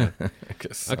 lounge. Yeah. I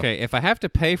guess so. Okay, if I have to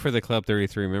pay for the Club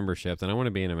 33 membership, then I want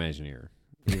to be an Imagineer,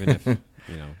 even if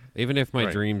even if my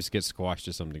dreams get squashed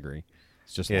to some degree.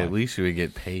 It's just at least you would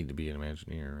get paid to be an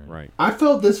Imagineer, right? I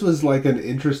felt this was like an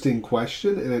interesting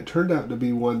question, and it turned out to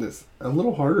be one that's a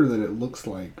little harder than it looks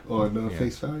like on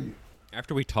face value.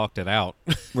 After we talked it out,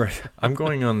 right? I'm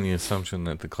going on the assumption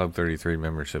that the Club 33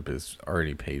 membership is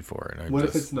already paid for, and what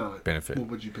if it's not? Benefit. What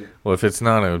would you pick? Well, if it's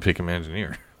not, I would pick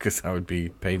Imagineer because I would be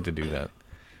paid to do that.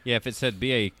 Yeah, if it said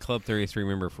be a Club 33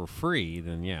 member for free,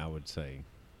 then I would say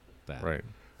that. Right.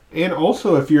 And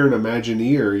also, if you're an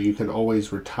Imagineer, you can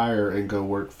always retire and go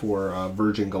work for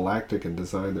Virgin Galactic and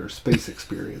design their space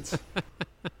experience.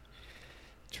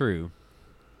 True.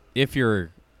 If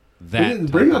you're that. We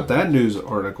didn't bring up that news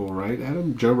article, right,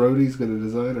 Adam? Joe Rohde's going to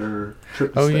design our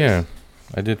trip to space. Yeah.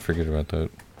 I did forget about that.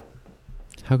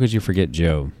 How could you forget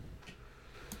Joe?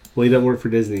 Well, he doesn't work for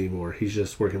Disney anymore. He's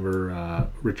just working for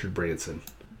Richard Branson.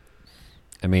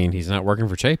 I mean, he's not working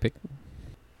for Chapek.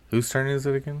 Whose turn is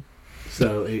it again?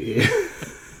 So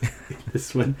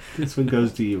this one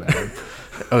goes to you, Adam.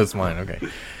 Oh, it's mine. Okay.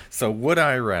 So would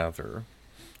I rather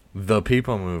the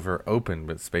People Mover open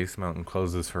but Space Mountain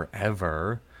closes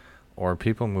forever, or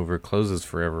People Mover closes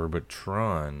forever but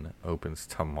Tron opens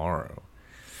tomorrow?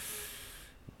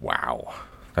 Wow,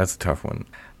 that's a tough one.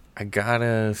 I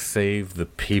gotta save the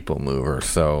People Mover.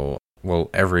 So,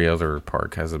 every other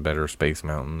park has a better Space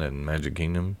Mountain than Magic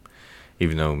Kingdom,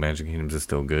 even though Magic Kingdom's is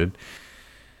still good.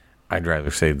 I'd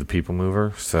rather save the People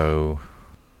Mover, so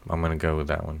I'm going to go with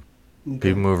that one. Okay.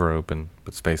 People Mover open,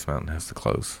 but Space Mountain has to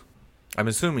close. I'm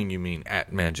assuming you mean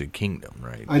at Magic Kingdom,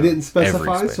 right? I didn't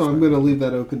specify, so I'm going to leave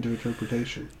that open to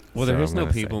interpretation. Well, there is no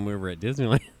People Mover at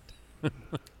Disneyland.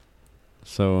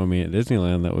 So, I mean, at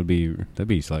Disneyland, that'd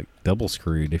be like double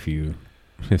screwed if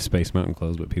Space Mountain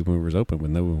closed, but People Mover's open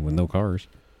with no cars.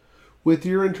 With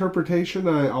your interpretation,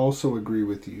 I also agree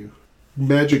with you.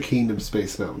 Magic Kingdom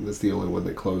Space Mountain is the only one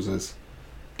that closes.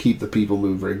 Keep the People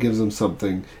Mover. It gives them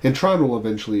something. And Tron will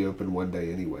eventually open one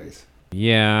day anyways.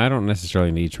 Yeah, I don't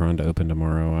necessarily need Tron to open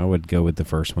tomorrow. I would go with the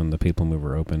first one, the People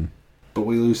Mover open. But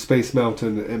we lose Space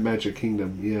Mountain and Magic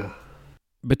Kingdom, yeah.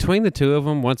 Between the two of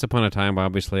them, once upon a time,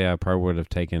 obviously, I probably would have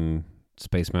taken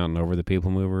Space Mountain over the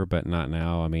People Mover, but not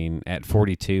now. I mean, at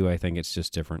 42, I think it's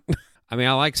just different. I mean,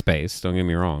 I like space, don't get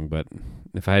me wrong, but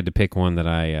if I had to pick one that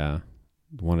I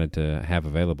wanted to have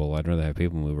available, I'd rather have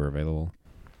People Mover available.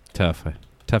 Tough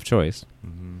choice.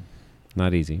 Mm-hmm.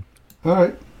 Not easy.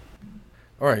 All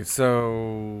right,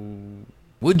 so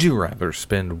would you rather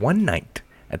spend one night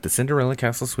at the Cinderella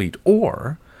Castle Suite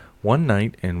or one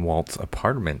night in Walt's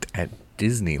apartment at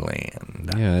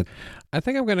Disneyland? Yeah, I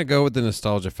think I'm going to go with the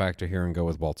nostalgia factor here and go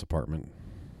with Walt's apartment.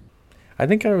 I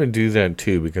think I would do that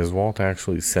too because Walt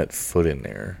actually set foot in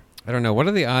there. I don't know. What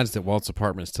are the odds that Walt's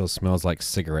apartment still smells like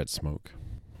cigarette smoke?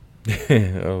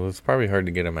 Oh, it's probably hard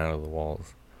to get them out of the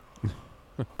walls.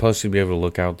 Plus, you'd be able to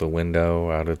look out the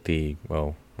window out at the,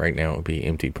 right now it would be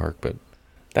empty park, but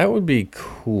that would be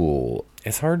cool.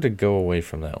 It's hard to go away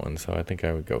from that one, so I think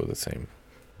I would go with the same.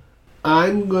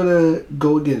 I'm going to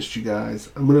go against you guys.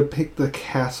 I'm going to pick the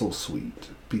Castle Suite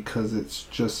because it's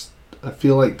just, I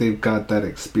feel like they've got that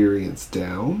experience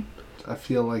down. I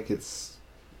feel like it's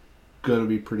going to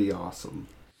be pretty awesome.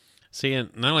 See,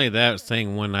 and not only that,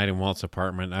 staying one night in Walt's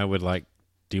apartment, I would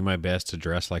do my best to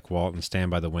dress like Walt and stand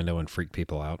by the window and freak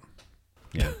people out.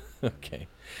 Yeah. Okay.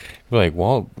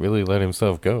 Walt really let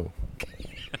himself go.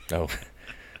 Oh,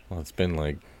 well, it's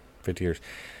been 50 years.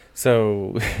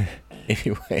 So,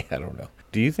 anyway, I don't know.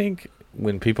 Do you think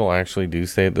when people actually do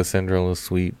stay at the Cinderella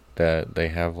Suite that they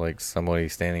have somebody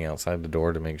standing outside the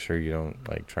door to make sure you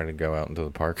don't try to go out into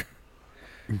the park?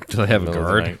 Do they have a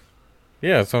guard?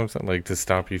 Yeah, so I'm saying, to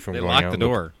stop you from going out. They lock the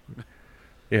door.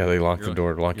 Yeah, they lock the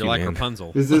door to lock you in. You're like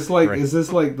Rapunzel. Is this is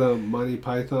this like the Monty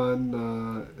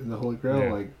Python in the Holy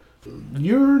Grail? Yeah.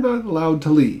 You're not allowed to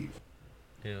leave.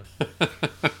 Yeah.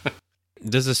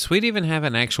 Does the suite even have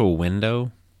an actual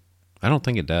window? I don't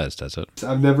think it does it?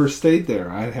 I've never stayed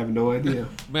there. I have no idea.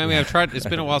 I mean, I've tried. It's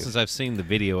been a while since I've seen the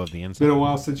video of the inside. It's been a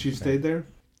while since you stayed there?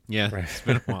 Yeah, right. It's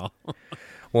been a while.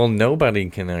 Well, nobody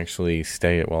can actually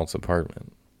stay at Walt's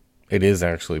apartment. it is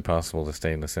actually possible to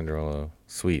stay in the Cinderella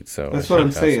suite. So That's I what think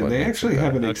I'm saying. what They makes it actually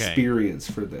have an better. experience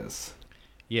for this.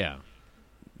 Yeah.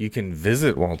 You can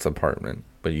visit Walt's apartment,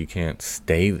 but you can't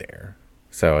stay there.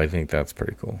 So I think that's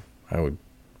pretty cool.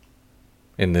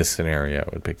 In this scenario, I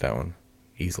would pick that one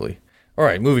easily. All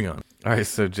right, moving on. All right,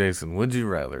 so Jason, would you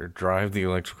rather drive the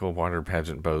electrical water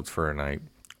pageant boats for a night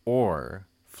or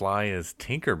fly as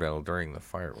Tinkerbell during the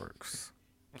fireworks?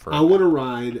 I want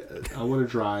to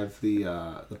drive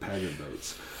the pageant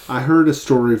boats. I heard a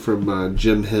story from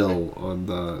Jim Hill on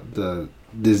the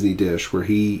Disney Dish where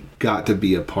he got to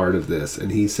be a part of this,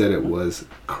 and he said it was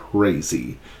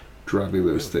crazy driving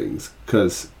those things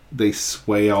because they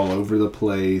sway all over the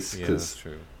place because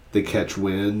they catch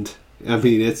wind. I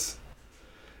mean, it's...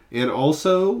 And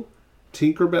also,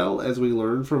 Tinkerbell, as we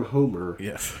learned from Homer,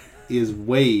 is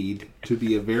weighed to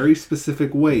be a very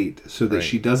specific weight so that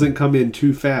she doesn't come in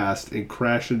too fast and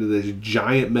crash into this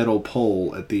giant metal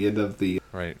pole at the end of the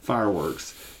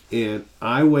fireworks. And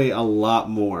I weigh a lot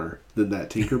more than that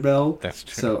Tinkerbell. That's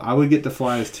true. So I would get to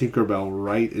fly as Tinkerbell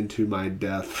right into my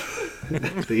death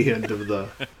at the end of the...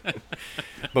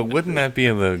 But wouldn't that be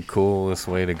the coolest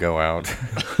way to go out?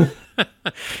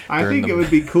 I think it would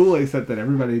be cool, except that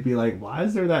everybody would be like, why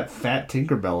is there that fat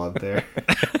Tinkerbell up there?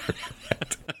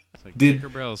 Like Did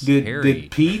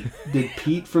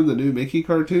Pete from the new Mickey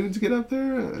cartoons get up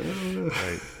there? I don't know.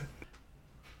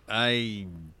 I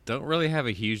don't really have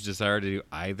a huge desire to do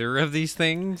either of these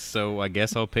things, so I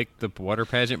guess I'll pick the water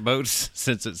pageant boats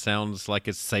since it sounds like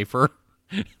it's safer.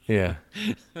 Yeah.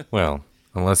 Well,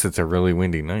 unless it's a really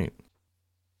windy night.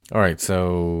 All right,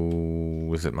 so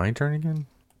was it my turn again?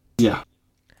 Yeah.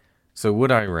 So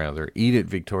would I rather eat at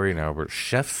Victoria and Albert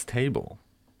Chef's Table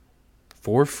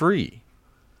for free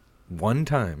one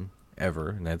time ever,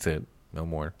 and that's it, no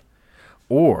more,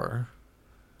 or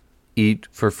eat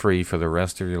for free for the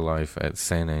rest of your life at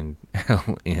San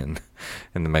Angel Inn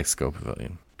in the Mexico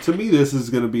Pavilion? To me, this is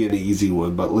going to be an easy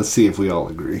one, but let's see if we all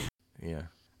agree. Yeah.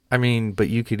 I mean, but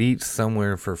you could eat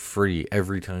somewhere for free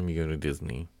every time you go to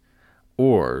Disney,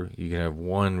 or you could have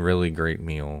one really great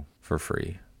meal for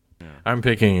free. Yeah. I'm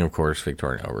picking, of course,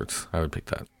 Victoria and Albert's. I would pick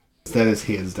that. That is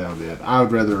hands down it. I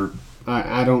would rather...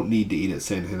 I don't need to eat at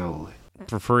San Angel.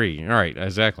 For free. All right,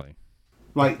 exactly.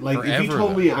 Like Forever, if you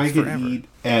told me I could Forever. eat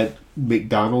at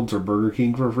McDonald's or Burger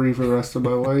King for free for the rest of my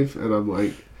life, and I'm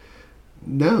like,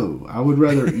 no, I would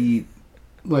rather eat,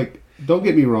 like, don't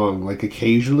get me wrong, like,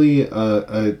 occasionally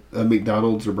a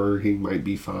McDonald's or Burger King might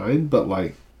be fine, but,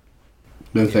 like,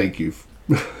 no thank you.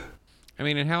 I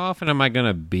mean, and how often am I going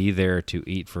to be there to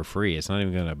eat for free? It's not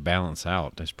even going to balance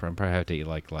out. I probably have to eat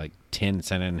like 10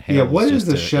 cent in hell. Yeah, what is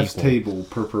the chef's table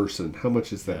per person? How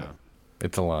much is that?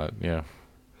 It's a lot, yeah.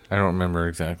 I don't remember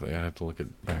exactly. I have to look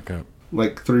it back up.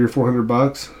 Like $300 or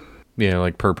 $400? Yeah,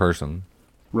 like per person.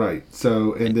 Right.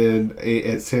 So, and then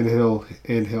at San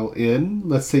Angel Inn,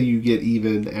 let's say you get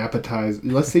even appetizer.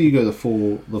 Let's say you go the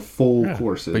full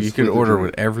courses. But you could order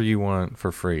whatever you want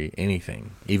for free.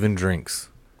 Anything, even drinks.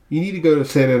 You need to go to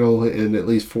San Angel Inn at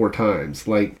least 4 times.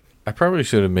 Like, I probably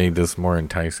should have made this more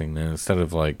enticing then. Instead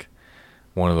of like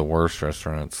one of the worst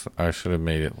restaurants, I should have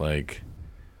made it like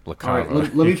La Cava. All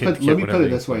right, let me put it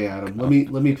this way, Adam. Let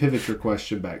me pivot your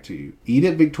question back to you. Eat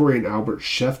at Victoria and Albert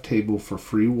Chef Table for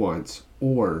free once,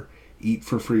 or eat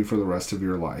for free for the rest of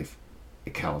your life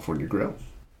at California Grill.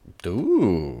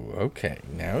 Ooh, okay.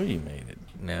 Now you made it.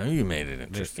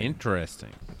 Interesting.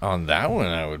 Interesting. On that one,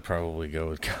 I would probably go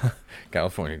with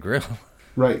California Grill.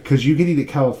 Right, because you can eat at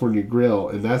California Grill,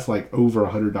 and that's like over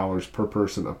 $100 per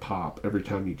person a pop every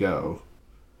time you go.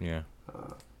 Yeah.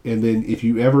 And then if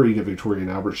you ever eat at Victoria and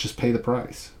Albert's, just pay the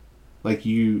price. Like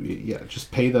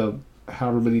just pay the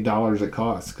however many dollars it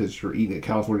costs because you're eating at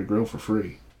California Grill for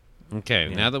free. Okay,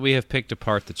 now that we have picked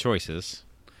apart the choices,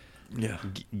 Yeah.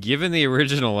 Given the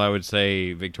original, I would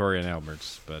say Victoria and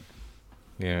Albert's, but...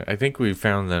 Yeah, I think we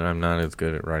found that I'm not as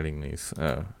good at writing these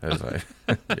as I...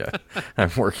 Yeah, I'm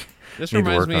working. This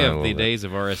reminds me of the days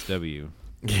of RSW.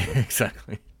 Yeah,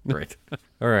 exactly. Right.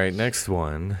 All right, next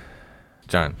one.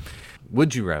 John,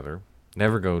 would you rather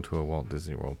never go to a Walt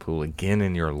Disney World pool again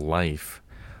in your life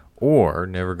or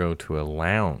never go to a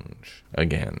lounge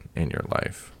again in your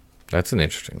life? That's an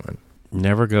interesting one.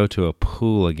 Never go to a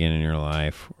pool again in your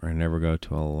life or never go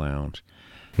to a lounge.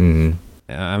 Mm-hmm.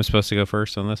 I'm supposed to go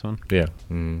first on this one? Yeah.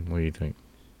 What do you think?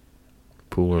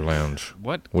 Pool or lounge?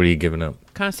 What are you giving up?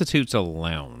 Constitutes a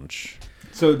lounge?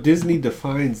 So Disney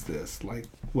defines this, like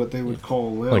what they would call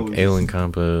a lounge. Like Ale and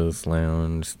Compass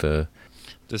lounge,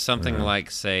 Does something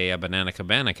like, say, a Banana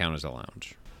Cabana count as a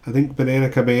lounge? I think Banana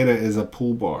Cabana is a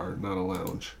pool bar, not a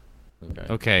lounge.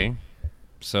 Okay.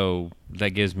 So that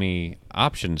gives me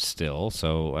options still.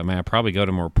 So, I mean, I probably go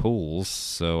to more pools.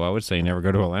 So I would say never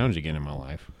go to a lounge again in my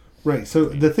life. Right. So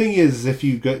the thing is, if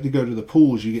you get to go to the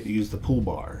pools, you get to use the pool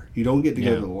bar. You don't get to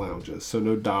go to the lounges. So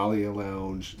no Dahlia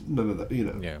Lounge, none of that,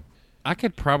 Yeah. I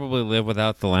could probably live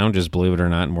without the lounges, believe it or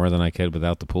not, more than I could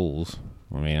without the pools.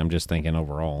 I mean, I'm just thinking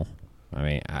overall. I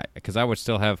mean, because I would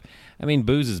still have. I mean,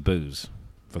 booze is booze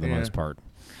for the most part.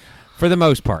 For the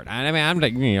most part, I mean, I'm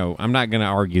not going to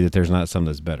argue that there's not some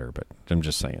that's better, but I'm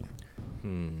just saying.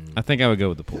 I think I would go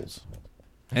with the pools.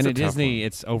 And at Disney,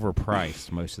 it's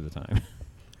overpriced most of the time.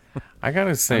 I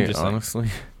gotta say, honestly,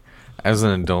 as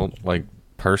an adult, like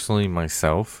personally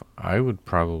myself, I would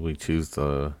probably choose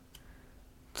to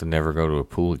never go to a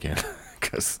pool again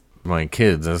because my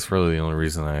kids. That's really the only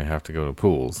reason I have to go to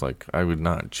pools. Like I would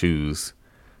not choose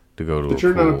to go to. But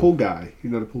you're not a pool guy.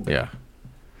 You're not a pool guy. Yeah.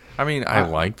 I mean, I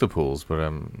like the pools, but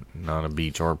I'm not a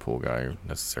beach or pool guy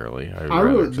necessarily. I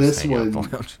wrote this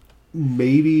one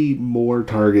maybe more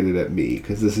targeted at me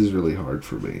because this is really hard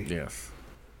for me. Yes.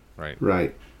 Right.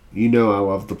 Right. You know I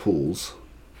love the pools.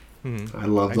 Mm-hmm. I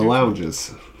love the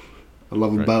lounges. I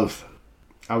love them both.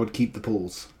 I would keep the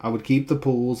pools. I would keep the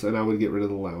pools and I would get rid of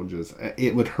the lounges.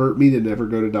 It would hurt me to never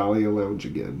go to Dahlia Lounge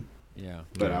again. Yeah.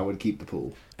 But I would keep the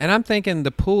pool. And I'm thinking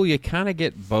the pool, you kind of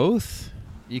get both.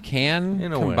 You can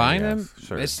combine them.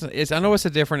 Sure. It's. I know it's a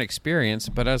different experience,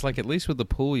 but I was like, at least with the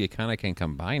pool, you kind of can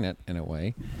combine it in a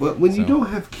way. Well, when you don't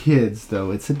have kids,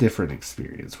 though, it's a different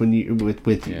experience. When you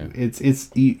with you, it's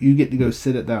you get to go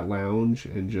sit at that lounge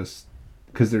and just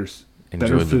because there's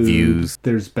better food, the views.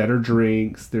 There's better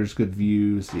drinks, there's good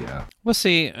views. Yeah. Well,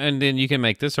 see, and then you can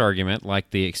make this argument,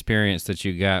 like the experience that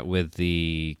you got with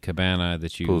the cabana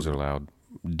that you pools are loud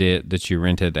that you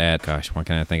rented at. Gosh, why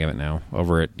can't I think of it now?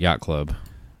 Over at Yacht Club.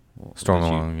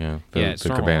 Stormalong, the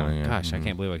cabana. Yeah. Gosh, I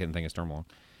can't believe I couldn't think of Stormalong.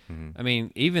 I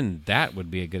mean, even that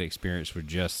would be a good experience for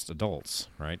just adults,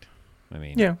 right? I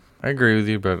mean, yeah, I agree with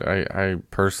you, but I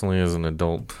personally, as an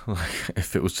adult,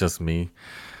 if it was just me,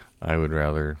 I would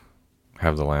rather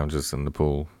have the lounges than the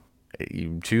pool.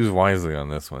 You choose wisely on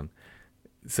this one.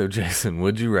 So, Jason,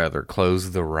 would you rather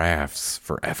close the rafts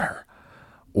forever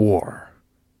or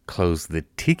close the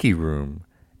tiki room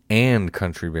and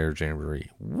Country Bear Jamboree?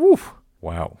 Woof!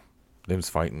 Wow. Them's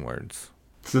fighting words.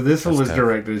 So this one was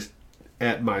directed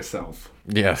at myself.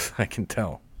 Yes, I can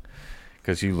tell.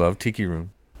 Because you love Tiki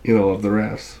Room. You know, love the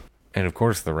rafts. And of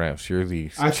course the rafts. You're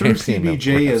the I threw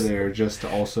CBJ in there just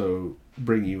to also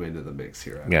bring you into the mix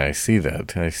here. Yeah, I see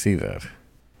that.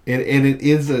 And it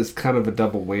is as kind of a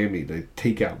double whammy to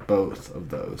take out both of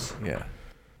those. Yeah.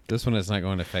 This one is not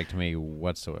going to affect me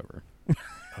whatsoever.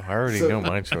 I already know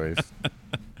my choice.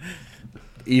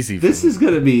 Easy. This is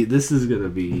gonna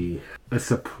be a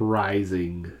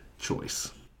surprising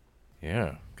choice.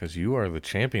 Yeah, because you are the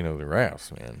champion of the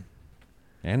rafts, man,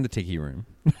 and the tiki room.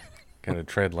 Gotta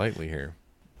tread lightly here.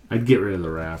 I'd get rid of the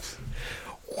rafts.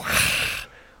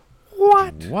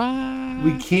 What?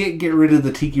 We can't get rid of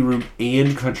the tiki room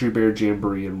and Country Bear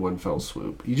Jamboree in one fell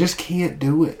swoop. You just can't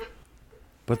do it.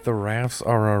 But the rafts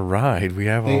are a ride. We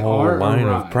have a whole line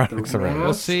of products around. The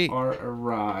rafts are a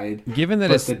ride. Given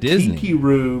that it's Disney. The tiki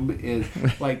room is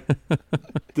like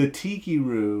the tiki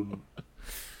room.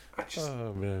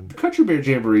 Oh man, the Country Bear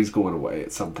Jamboree is going away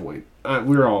at some point.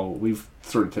 We've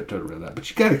sort of tiptoed around that, but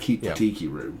you got to keep the tiki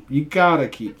room. You got to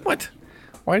keep that. What?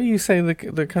 Why do you say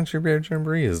the Country Bear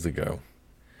Jamboree is the go?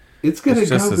 It's going to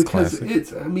go because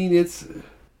it's. I mean, it's.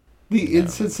 The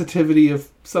insensitivity of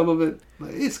some of it,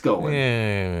 it's going.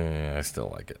 Yeah, I still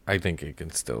like it. I think it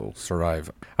can still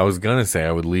survive. I was going to say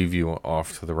I would leave you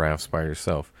off to the rafts by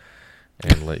yourself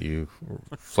and let you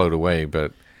float away,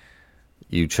 but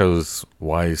you chose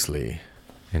wisely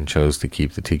and chose to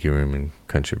keep the Tiki Room and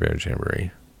Country Bear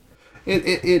Jamboree.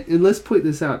 And let's point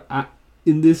this out.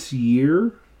 In this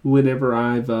year, whenever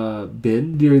I've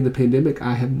been during the pandemic,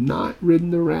 I have not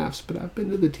ridden the rafts, but I've been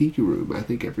to the Tiki Room, I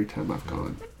think, every time I've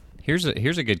gone. Here's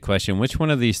a good question. Which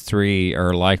one of these three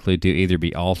are likely to either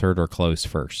be altered or closed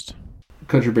first?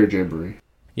 Country Bear Jamboree.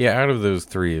 Yeah, out of those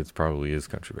three, it probably is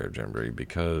Country Bear Jamboree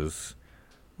because,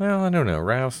 well, I don't know.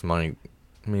 Rafts might,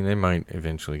 they might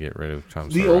eventually get rid of Tom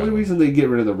Sawyer The only Island. reason they get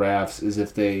rid of the rafts is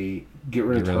if they get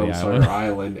rid of Tom Sawyer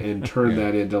Island and turn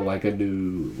that into like a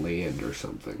new land or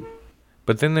something.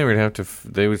 But then they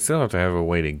would still have to have a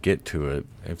way to get to it.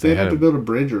 If They'd have to build a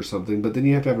bridge or something, but then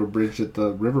you have to have a bridge that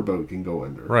the riverboat can go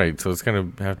under. Right, so it's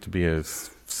going to have to be a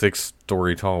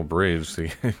 6-story tall bridge.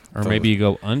 Or maybe you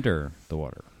go under the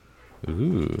water.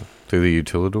 Ooh, through the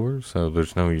utilidors? So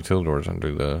there's no utilidors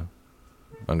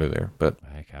under there, but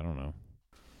Heck, I don't know.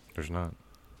 There's not.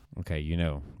 Okay,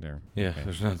 there. Yeah, okay.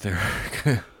 There's not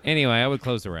there. Anyway, I would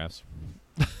close the rafts.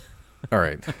 All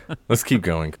right, let's keep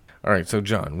going. All right, so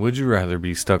John, would you rather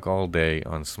be stuck all day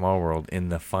on Small World in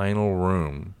the final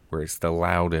room where it's the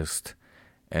loudest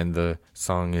and the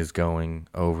song is going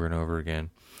over and over again,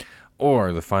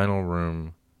 or the final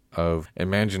room of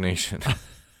Imagination?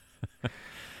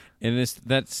 And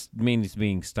that means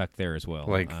being stuck there as well.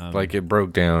 Like it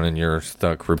broke down and you're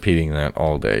stuck repeating that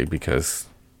all day because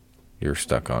you're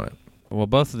stuck on it. Well,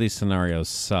 both of these scenarios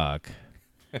suck.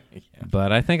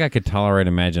 But I think I could tolerate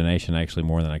Imagination actually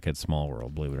more than I could Small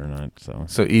World, believe it or not.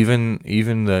 So even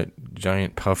that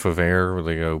giant puff of air where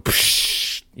they go,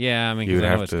 psh, yeah, I mean, you because would I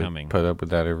know have it's to coming. put up with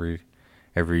that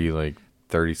every like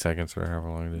 30 seconds or however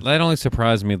long it is. That only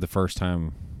surprised me the first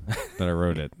time that I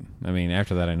wrote it. I mean,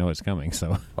 after that, I know it's coming. So,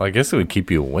 well, I guess it would keep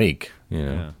you awake.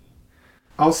 Yeah.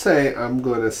 I'll say I'm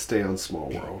going to stay on Small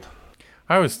World.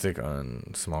 I would stick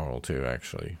on Small World too,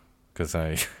 actually, because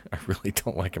I really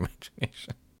don't like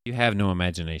Imagination. You have no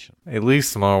imagination. At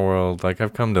least Small World, like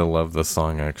I've come to love the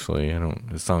song. Actually,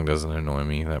 the song doesn't annoy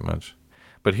me that much,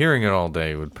 but hearing it all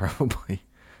day would probably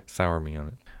sour me on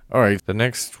it. All right, the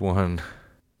next one.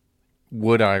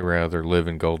 Would I rather live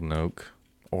in Golden Oak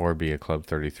or be a Club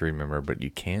 33 member? But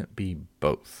you can't be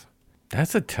both.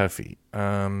 That's a toughie.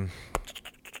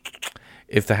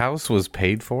 If the house was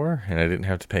paid for and I didn't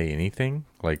have to pay anything,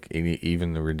 like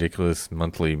even the ridiculous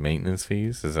monthly maintenance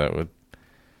fees, is that what?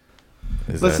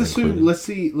 Let's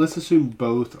assume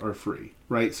both are free,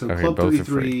 right? So Okay, Club both are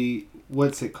 33,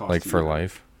 what's it cost? Like you? for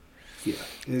life? Yeah.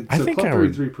 I So think Club I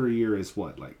would- 33 per year is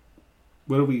what? Like,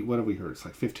 what have we heard? It's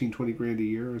like 15, 20 grand a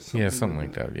year or something? Yeah, something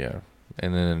like that, yeah.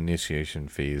 And then initiation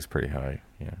fee is pretty high,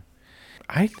 yeah.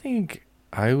 I think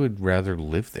I would rather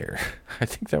live there. I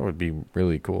think that would be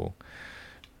really cool.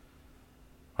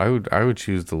 I would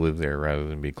choose to live there rather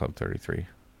than be Club 33.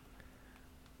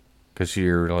 Because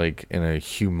you're like in a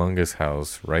humongous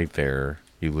house right there.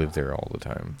 You live there all the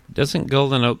time. Doesn't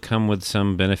Golden Oak come with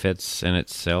some benefits in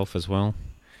itself as well?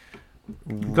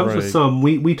 It comes with some.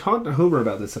 We talked to Homer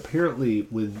about this. Apparently,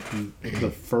 with the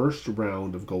first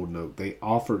round of Golden Oak, they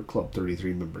offered Club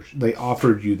 33 membership. They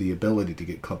offered you the ability to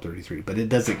get Club 33, but it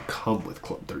doesn't come with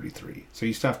Club 33. So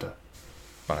you still have to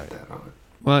buy that on.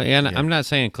 Well, yeah, I'm not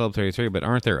saying Club 33, but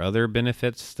aren't there other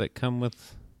benefits that come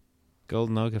with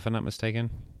Golden Oak, if I'm not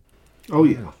mistaken? Oh,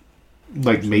 yeah.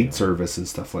 Like maid service and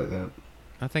stuff like that.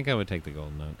 I think I would take the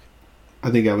Golden Oak.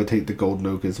 I think I would take the Golden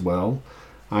Oak as well.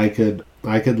 I could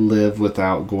live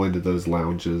without going to those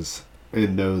lounges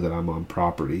and know that I'm on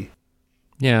property.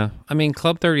 Yeah, I mean,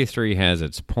 Club 33 has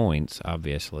its points,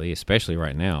 obviously, especially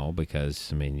right now, because,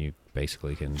 I mean, you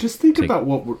basically can... Just think about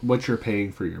what you're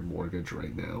paying for your mortgage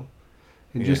right now.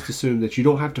 And just assume that you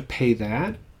don't have to pay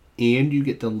that, and you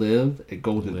get to live at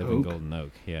Golden Oak. in Golden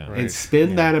Oak, yeah. Right. And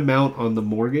spend that amount on the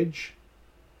mortgage.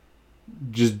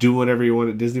 Just do whatever you want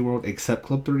at Disney World, except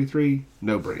Club 33.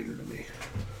 No brainer to me.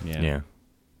 Yeah.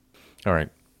 All right.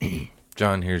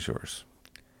 John, here's yours.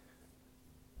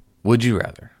 Would you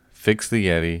rather fix the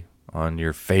Yeti on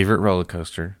your favorite roller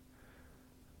coaster,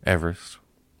 Everest,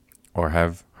 or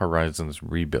have Horizons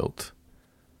rebuilt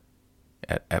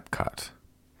at Epcot?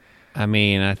 I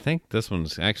mean, I think this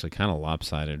one's actually kind of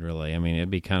lopsided, really. I mean, it'd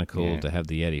be kind of cool to have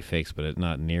the Yeti fixed, but it's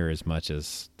not near as much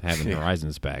as having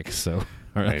Horizons back. So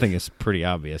I think it's pretty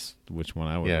obvious which one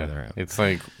I would rather have. It's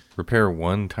like repair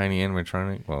one tiny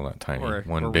animatronic. Well, not tiny.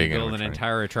 One big rebuild animatronic. an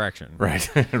entire attraction. Right.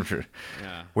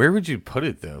 Yeah. Where would you put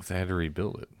it though if they had to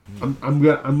rebuild it? I'm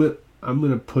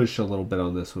gonna push a little bit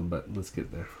on this one, but let's get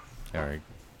there. All right.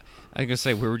 I was gonna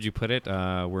say, where would you put it?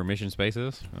 Where Mission Space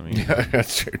is? I mean,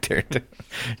 That's true.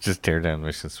 Just tear down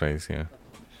Mission Space. Yeah.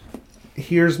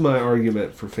 Here's my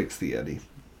argument for Fix the Yeti.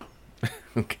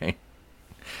 Okay.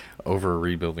 Over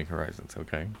rebuilding Horizons.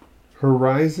 Okay.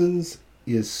 Horizons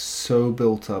is so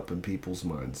built up in people's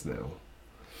minds now.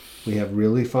 We have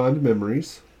really fond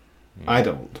memories. Yeah. I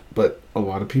don't, but a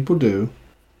lot of people do.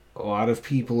 A lot of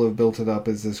people have built it up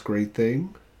as this great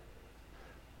thing.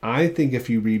 I think if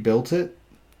you rebuilt it,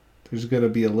 there's going to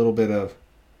be a little bit of,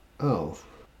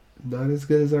 not as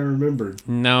good as I remembered.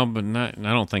 no, but not.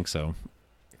 I don't think so.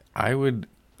 I would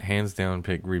hands down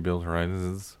pick Rebuild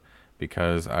Horizons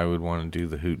because I would want to do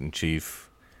the Hoot and Chief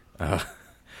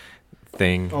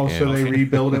thing. Also, and- they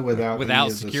rebuild it without Without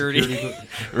any of the security.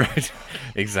 Right.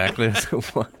 Exactly as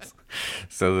it was.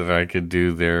 So that I could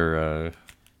do their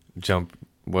jump.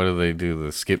 What do they do?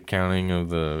 The skip counting of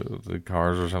the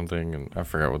cars or something? And I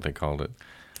forgot what they called it.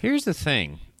 Here's the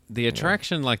thing. The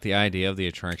attraction, like the idea of the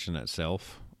attraction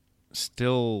itself,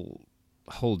 still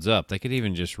holds up. They could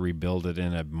even just rebuild it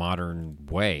in a modern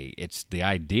way. It's the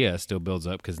idea still builds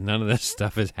up because none of this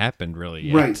stuff has happened really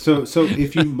yet. Right. So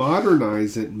if you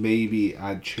modernize it, maybe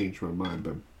I'd change my mind.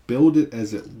 But build it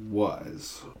as it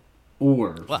was,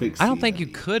 or fix I don't the think you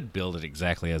eddy. could build it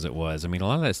exactly as it was. I mean, a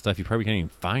lot of that stuff you probably can't even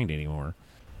find anymore.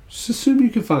 Just assume you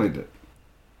can find it.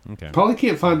 Okay. Probably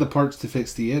can't find the parts to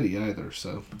fix the eddy either,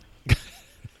 so...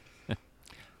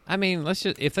 I mean,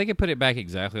 if they could put it back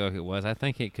exactly like it was, I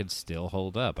think it could still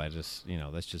hold up. That's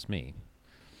just me.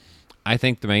 I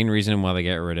think the main reason why they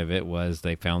got rid of it was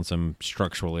they found some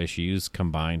structural issues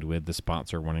combined with the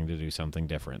sponsor wanting to do something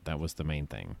different. That was the main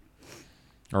thing.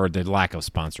 Or the lack of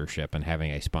sponsorship and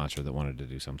having a sponsor that wanted to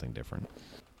do something different.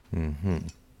 Mm-hmm.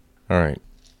 All right.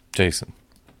 Jason.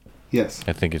 Yes.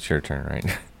 I think it's your turn,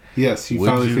 right? Yes, you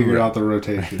finally figured out the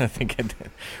rotation. I think I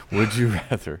did. Would you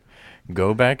rather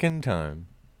go back in time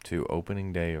to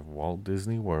opening day of Walt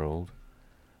Disney World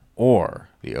or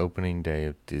the opening day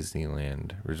of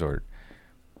Disneyland Resort?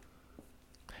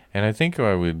 And I think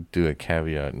I would do a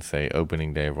caveat and say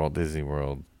opening day of Walt Disney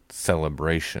World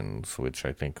celebrations, which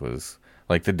I think was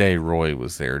like the day Roy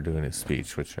was there doing his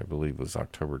speech, which I believe was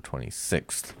October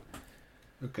 26th.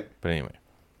 Okay. But anyway,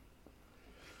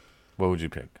 what would you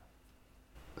pick?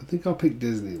 I think I'll pick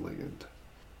Disneyland.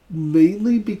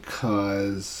 Mainly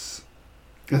because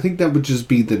I think that would just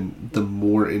be the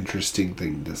more interesting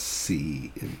thing to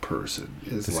see in person.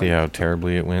 Is To see how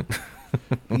terribly it went?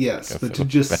 Yes, but to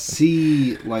just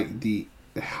see like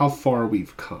how far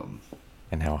we've come.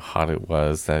 And how hot it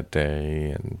was that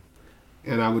day.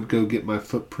 And I would go get my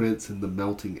footprints in the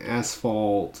melting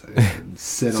asphalt and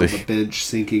sit on the bench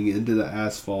sinking into the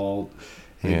asphalt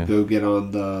and go get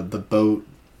on the boat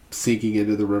sinking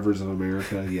into the rivers of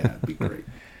America. Yeah, it'd be great.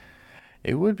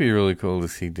 It would be really cool to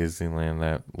see Disneyland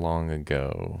that long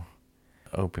ago.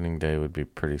 Opening day would be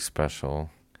pretty special.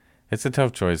 It's a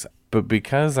tough choice, but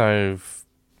because I've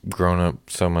grown up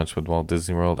so much with Walt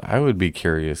Disney World, I would be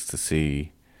curious to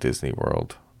see Disney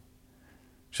World.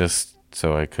 Just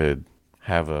so I could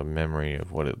have a memory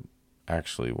of what it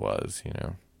actually was,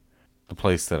 the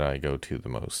place that I go to the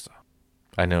most.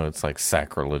 I know it's like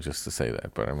sacrilegious to say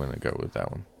that, but I'm going to go with that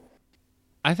one.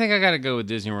 I think I got to go with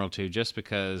Disney World too, just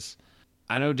because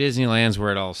I know Disneyland's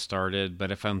where it all started,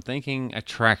 but if I'm thinking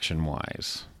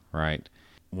attraction-wise, right,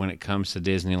 when it comes to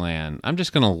Disneyland, I'm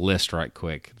just going to list right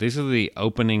quick. These are the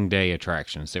opening day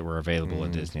attractions that were available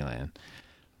at Disneyland.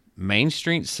 Main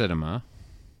Street Cinema,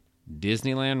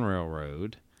 Disneyland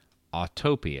Railroad,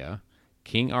 Autopia,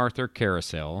 King Arthur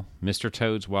Carousel, Mr.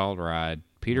 Toad's Wild Ride,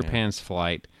 Peter Pan's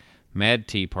Flight, Mad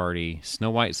Tea Party, Snow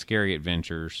White's Scary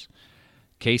Adventures,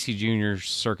 Casey Jr.'s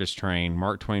Circus Train,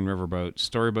 Mark Twain Riverboat,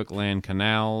 Storybook Land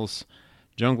Canals,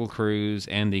 Jungle Cruise,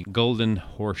 and the Golden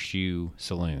Horseshoe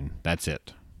Saloon. That's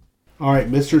it. All right,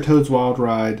 Mr. Toad's Wild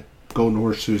Ride, Golden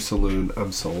Horseshoe Saloon.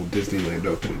 I'm sold. Disneyland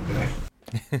opening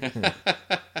day.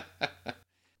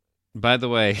 By the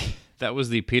way, that was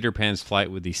the Peter Pan's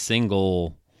Flight with the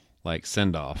single,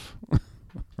 send-off.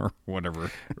 Or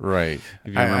whatever. Right.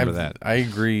 If you remember that. I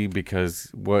agree, because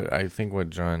what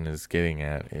John is getting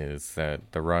at is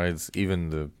that the rides, even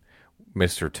the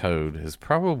Mr. Toad, is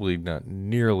probably not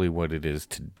nearly what it is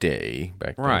today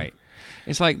back then. Right.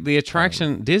 It's like the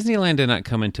attraction, Disneyland did not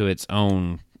come into its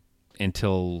own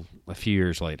until a few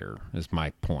years later, is my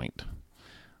point.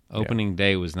 Opening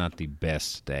day was not the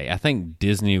best day. I think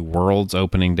Disney World's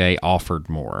opening day offered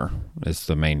more. Is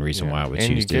the main reason why I would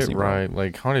choose Disney World. And you get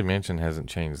right, Haunted Mansion hasn't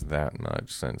changed that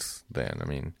much since then. I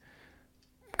mean,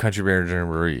 Country Bear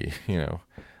Jamboree,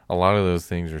 a lot of those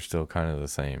things are still kind of the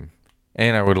same.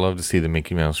 And I would love to see the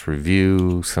Mickey Mouse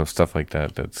Review, some stuff like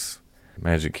that. That's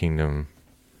Magic Kingdom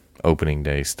opening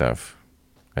day stuff.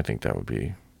 I think that would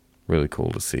be really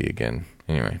cool to see again.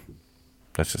 Anyway,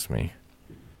 that's just me.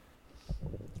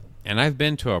 And I've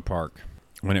been to a park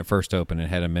when it first opened. It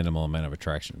had a minimal amount of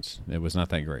attractions. It was not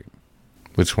that great.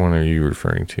 Which one are you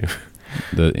referring to?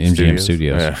 The MGM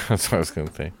Studios. Yeah, that's what I was going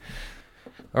to say.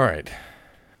 All right.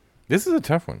 This is a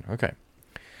tough one. Okay.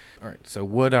 All right. So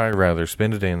would I rather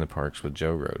spend a day in the parks with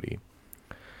Joe Rohde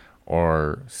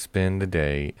or spend a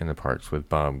day in the parks with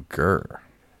Bob Gurr?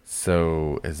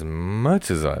 So as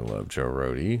much as I love Joe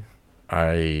Rohde,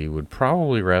 I would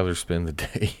probably rather spend the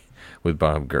day with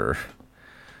Bob Gurr.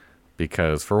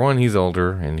 Because for one, he's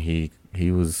older and he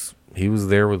was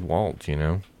there with Walt,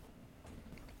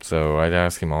 So I'd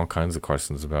ask him all kinds of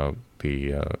questions about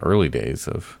the early days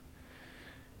of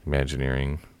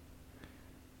Imagineering.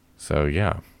 So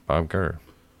yeah, Bob Gurr.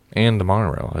 And the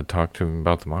monorail. I'd talk to him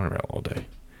about the monorail all day.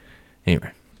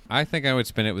 Anyway. I think I would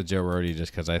spend it with Joe Rohde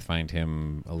just because I find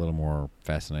him a little more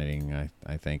fascinating.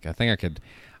 I think I could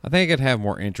have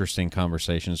more interesting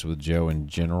conversations with Joe in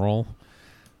general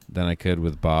than I could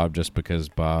with Bob, just because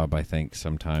Bob, I think,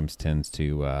 sometimes tends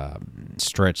to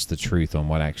stretch the truth on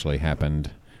what actually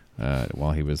happened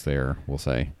while he was there, we'll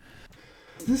say.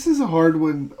 This is a hard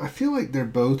one. I feel like they're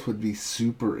both would be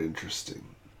super interesting.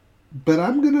 But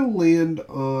I'm going to land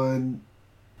on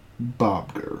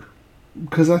Bobger.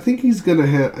 Because I think he's going to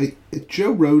have...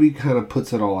 Joe Rohde kind of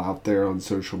puts it all out there on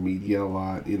social media a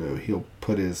lot. You know, he'll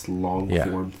put his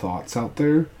long-form thoughts out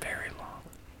there. Very long.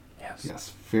 Yes.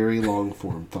 Yes, very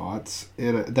long-form thoughts.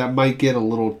 And that might get a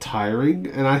little tiring.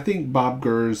 And I think Bob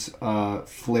Gurr's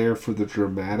flair for the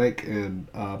dramatic and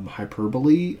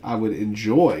hyperbole, I would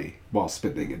enjoy while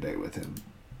spending a day with him.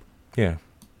 Yeah.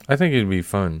 I think it'd be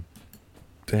fun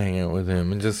to hang out with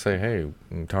him and just say, hey,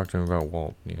 and talk to him about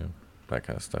Walt, you know, that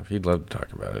kind of stuff. He'd love to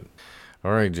talk about it.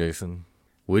 All right, Jason.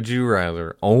 Would you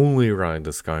rather only ride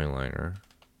the Skyliner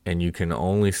and you can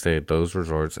only stay at those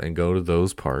resorts and go to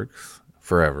those parks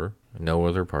forever, no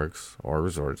other parks or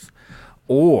resorts,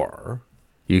 or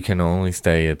you can only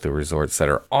stay at the resorts that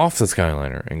are off the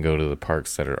Skyliner and go to the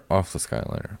parks that are off the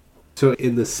Skyliner? So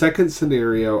in the second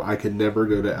scenario, I can never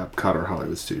go to Epcot or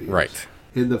Hollywood Studios. Right.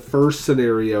 In the first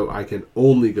scenario, I can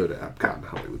only go to Epcot and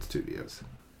Hollywood Studios.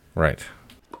 Right.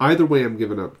 Either way, I'm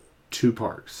giving up 2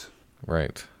 parks.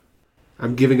 Right.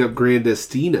 I'm giving up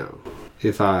Grandestino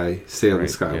if I stay on the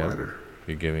Skyliner. Yeah.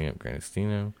 You're giving up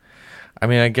Grandestino. I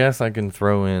mean, I guess I can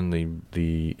throw in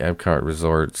the Epcot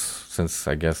resorts since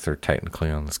I guess they're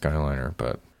technically on the Skyliner,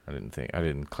 but I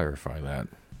didn't clarify that.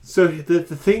 So the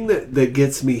thing that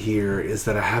gets me here is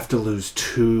that I have to lose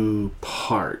 2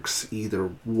 parks either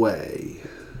way.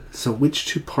 So which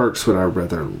 2 parks would I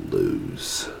rather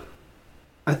lose?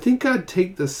 I think I'd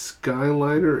take the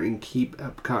Skyliner and keep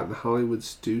Epcot and Hollywood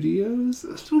Studios.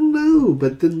 I don't know,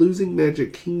 but then losing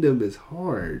Magic Kingdom is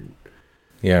hard.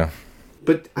 Yeah.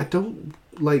 But I don't,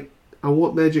 I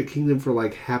want Magic Kingdom for,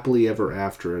 Happily Ever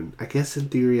After, and I guess in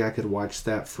theory I could watch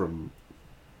that from...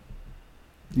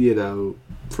 Topolino.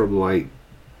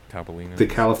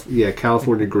 the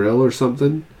California Grill or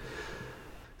something.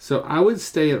 So I would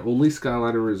stay at only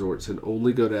Skyliner Resorts and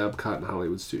only go to Epcot and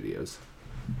Hollywood Studios.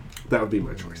 That would be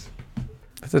my choice.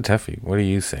 That's a toughie. What do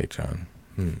you say, John?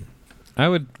 I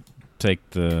would take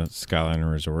the Skyliner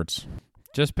Resorts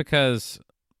just because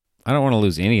I don't want to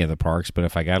lose any of the parks, but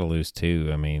if I got to lose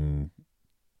 2, I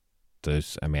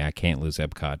can't lose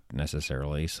Epcot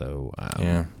necessarily, so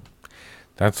yeah.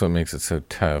 That's what makes it so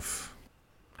tough.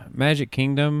 Magic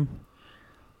Kingdom,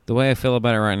 the way I feel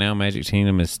about it right now, Magic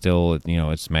Kingdom is still,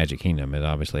 it's Magic Kingdom. It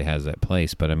obviously has that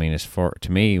place. But,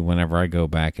 to me, whenever I go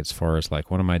back, as far as,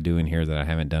 what am I doing here that I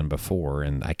haven't done before?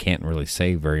 And I can't really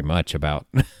say very much about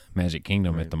Magic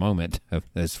Kingdom at the moment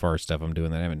as far as stuff I'm doing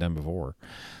that I haven't done before.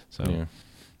 So yeah.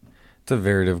 It's a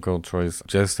very difficult choice.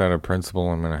 Just out of principle,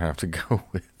 I'm going to have to go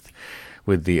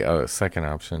with the second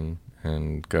option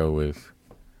and go with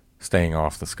staying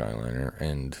off the Skyliner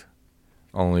and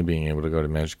only being able to go to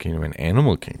Magic Kingdom and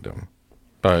Animal Kingdom.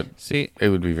 But it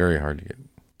would be very hard to get.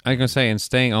 I was going to say, and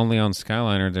staying only on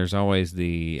Skyliner, there's always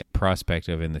the prospect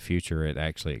of in the future it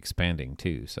actually expanding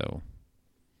too. So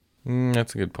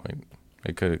that's a good point.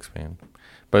 It could expand.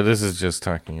 But this is just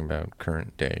talking about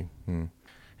current day.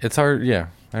 It's hard. Yeah,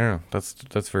 I don't know.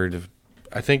 That's very difficult.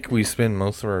 I think we spend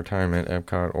most of our time at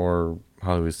Epcot or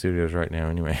Hollywood Studios right now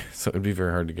anyway. So it'd be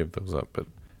very hard to give those up. But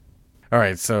all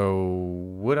right, so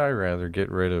would I rather get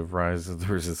rid of Rise of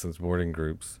the Resistance boarding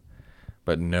groups,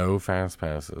 but no fast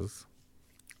passes,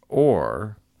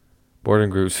 or boarding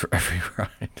groups for every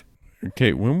ride?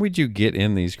 Okay, when would you get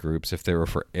in these groups if they were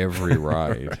for every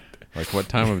ride? Like what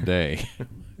time of day?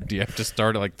 Do you have to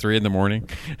start at 3 a.m?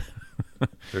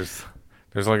 There's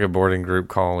a boarding group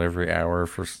call every hour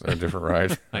for a different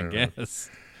ride. I guess.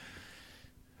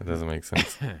 It doesn't make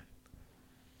sense.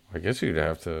 I guess you'd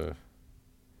have to...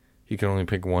 You can only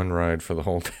pick one ride for the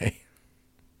whole day.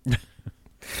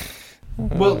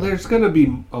 Well, there's going to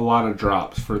be a lot of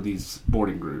drops for these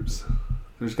boarding groups.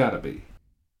 There's got to be.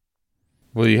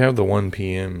 Well, you have the 1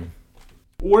 p.m.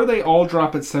 Or they all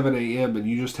drop at 7 a.m. and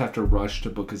you just have to rush to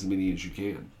book as many as you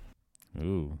can.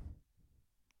 Ooh.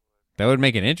 That would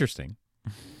make it interesting.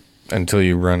 Until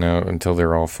you run out, until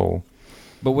they're all full.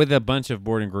 But with a bunch of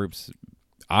boarding groups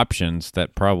options,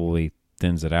 that probably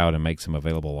thins it out and makes them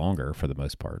available longer for the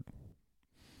most part.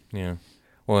 Yeah.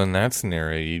 Well, in that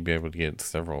scenario, you'd be able to get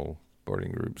several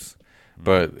boarding groups.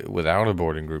 But without a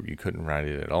boarding group, you couldn't ride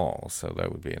it at all. So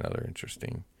that would be another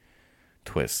interesting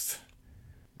twist.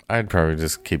 I'd probably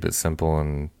just keep it simple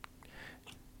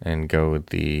and go with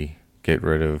the get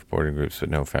rid of boarding groups but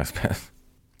no fast pass.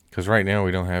 Because right now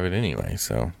we don't have it anyway.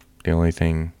 So the only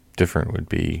thing different would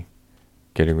be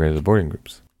getting rid of the boarding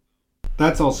groups.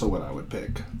 That's also what I would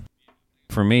pick.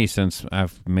 For me, since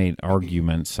I've made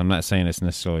arguments, I'm not saying it's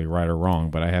necessarily right or wrong,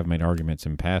 but I have made arguments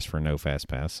in past for no fast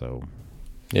pass, so...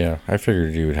 Yeah, I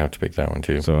figured you would have to pick that one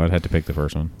too. So I'd have to pick the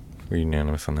first one. We're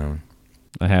unanimous on that one.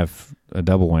 I have a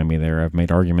double whammy there. I've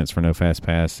made arguments for no fast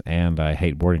pass, and I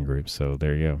hate boarding groups. So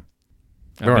there you go.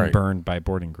 I've been burned by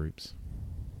boarding groups.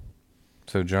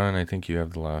 So, John, I think you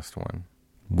have the last one.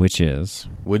 Which is?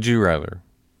 Would you rather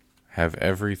have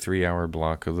every 3-hour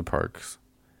block of the parks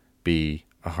be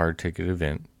a hard ticket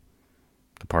event,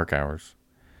 the park hours,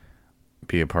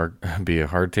 be a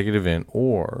hard ticket event,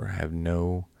 or have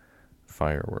no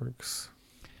fireworks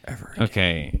ever again?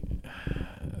 Okay.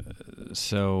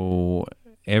 So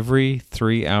every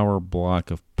 3-hour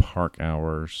block of park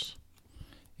hours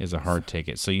is a hard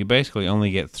ticket. So you basically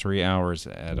only get 3 hours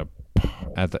at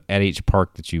each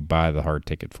park that you buy the hard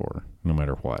ticket for, no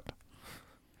matter what.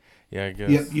 Yeah, I guess.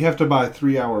 Yeah, you have to buy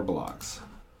 3-hour blocks.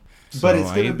 But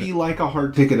it's going to be like a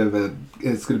hard ticket event.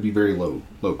 It's going to be very low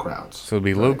crowds. So it'll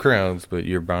be low crowds, but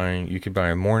you could buy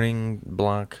a morning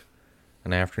block,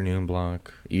 an afternoon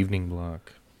block, evening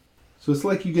block. So it's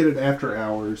like you get it after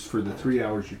hours for the 3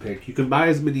 hours you pick. You can buy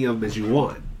as many of them as you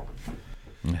want.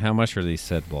 And how much are these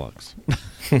said blocks?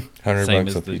 $100 Same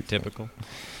as a the piece. typical.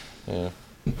 Yeah.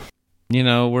 You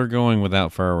know, we're going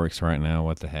without fireworks right now.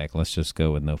 What the heck? Let's just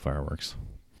go with no fireworks.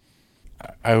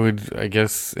 I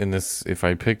guess if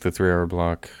I pick the 3-hour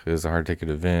block as a hard ticket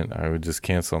event, I would just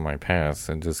cancel my pass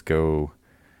and just go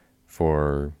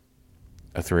for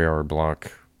a 3-hour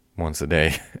block once a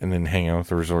day and then hang out at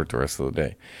the resort the rest of the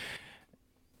day.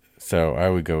 So I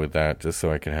would go with that just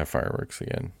so I could have fireworks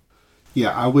again.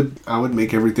 Yeah, I would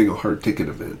make everything a hard ticket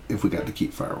event if we got to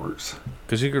keep fireworks.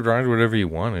 Because you could ride whatever you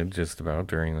wanted just about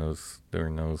during those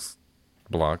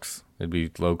blocks. It'd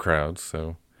be low crowds,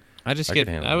 so I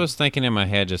was thinking in my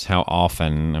head just how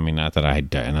often, I mean, not that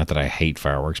I hate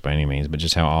fireworks by any means, but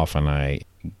just how often I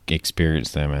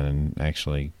experience them and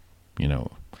actually, you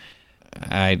know,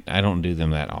 I don't do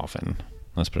them that often.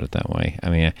 Let's put it that way.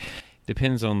 I mean, it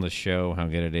depends on the show, how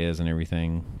good it is and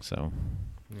everything. So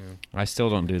yeah. I still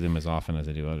don't do them as often as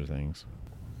I do other things.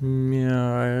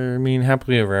 Yeah, I mean,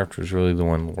 Happily Ever After is really the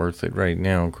one worth it right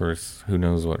now. Of course, who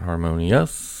knows what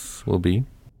Harmonious will be.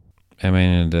 I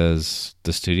mean, does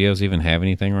the studios even have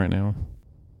anything right now?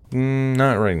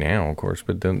 Not right now, of course,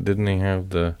 but didn't they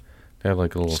have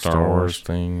like a little Star Wars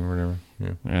thing or whatever?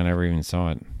 Yeah. I never even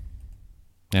saw it.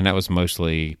 And that was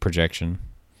mostly projection.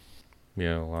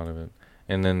 Yeah, a lot of it.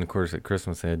 And then, of course, at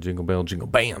Christmas they had Jingle Bell, Jingle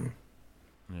Bam.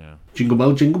 Yeah. Jingle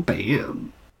Bell, Jingle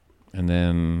Bam. And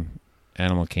then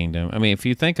Animal Kingdom. I mean, if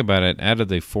you think about it, out of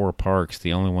the 4 parks,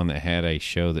 the only one that had a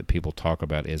show that people talk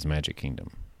about is Magic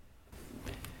Kingdom.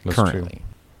 That's currently.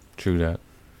 True that.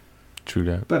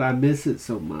 But I miss it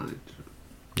so much.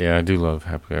 Yeah, I do love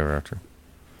Happily Ever After.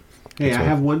 Hey, I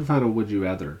have one final would you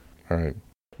rather. All right.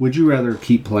 Would you rather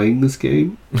keep playing this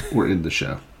game or end the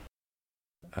show?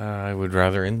 I would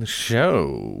rather end the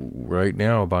show right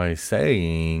now by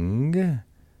saying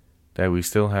that we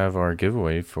still have our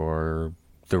giveaway for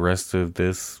the rest of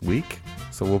this week.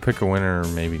 So we'll pick a winner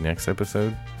maybe next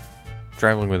episode.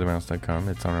 TravelingWithAMouse.com.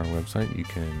 It's on our website. You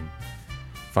can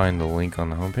find the link on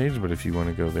the homepage, but if you want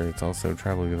to go there, it's also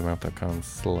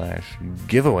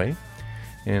TravelingWithAMouse.com/giveaway.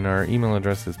 And our email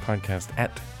address is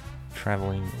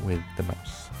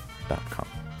podcast@TravelingWithTheMouse.com.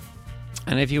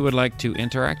 And if you would like to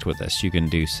interact with us, you can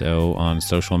do so on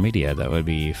social media. That would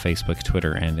be Facebook,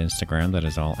 Twitter, and Instagram. That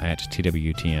is all at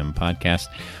TWTM Podcast.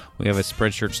 We have a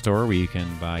Spreadshirt store where you can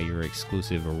buy your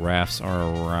exclusive Rafts Are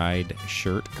a Ride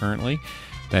shirt currently.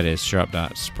 That is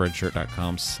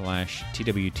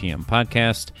shop.spreadshirt.com/TWTM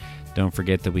Podcast. Don't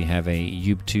forget that we have a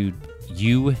YouTube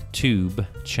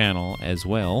channel as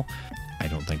well. I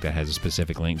don't think that has a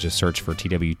specific link. Just search for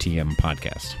TWTM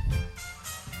Podcast.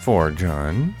 For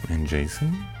John and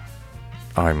Jason,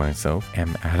 I myself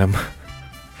am Adam.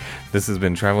 This has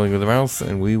been Traveling with a Mouse,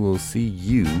 and we will see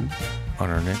you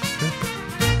on our next trip.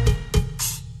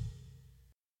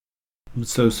 I'm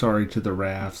so sorry to the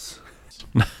rafts.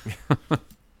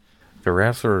 The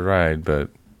rafts are a ride, but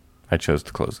I chose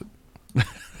to close it.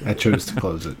 I chose to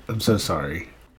close it. I'm so sorry.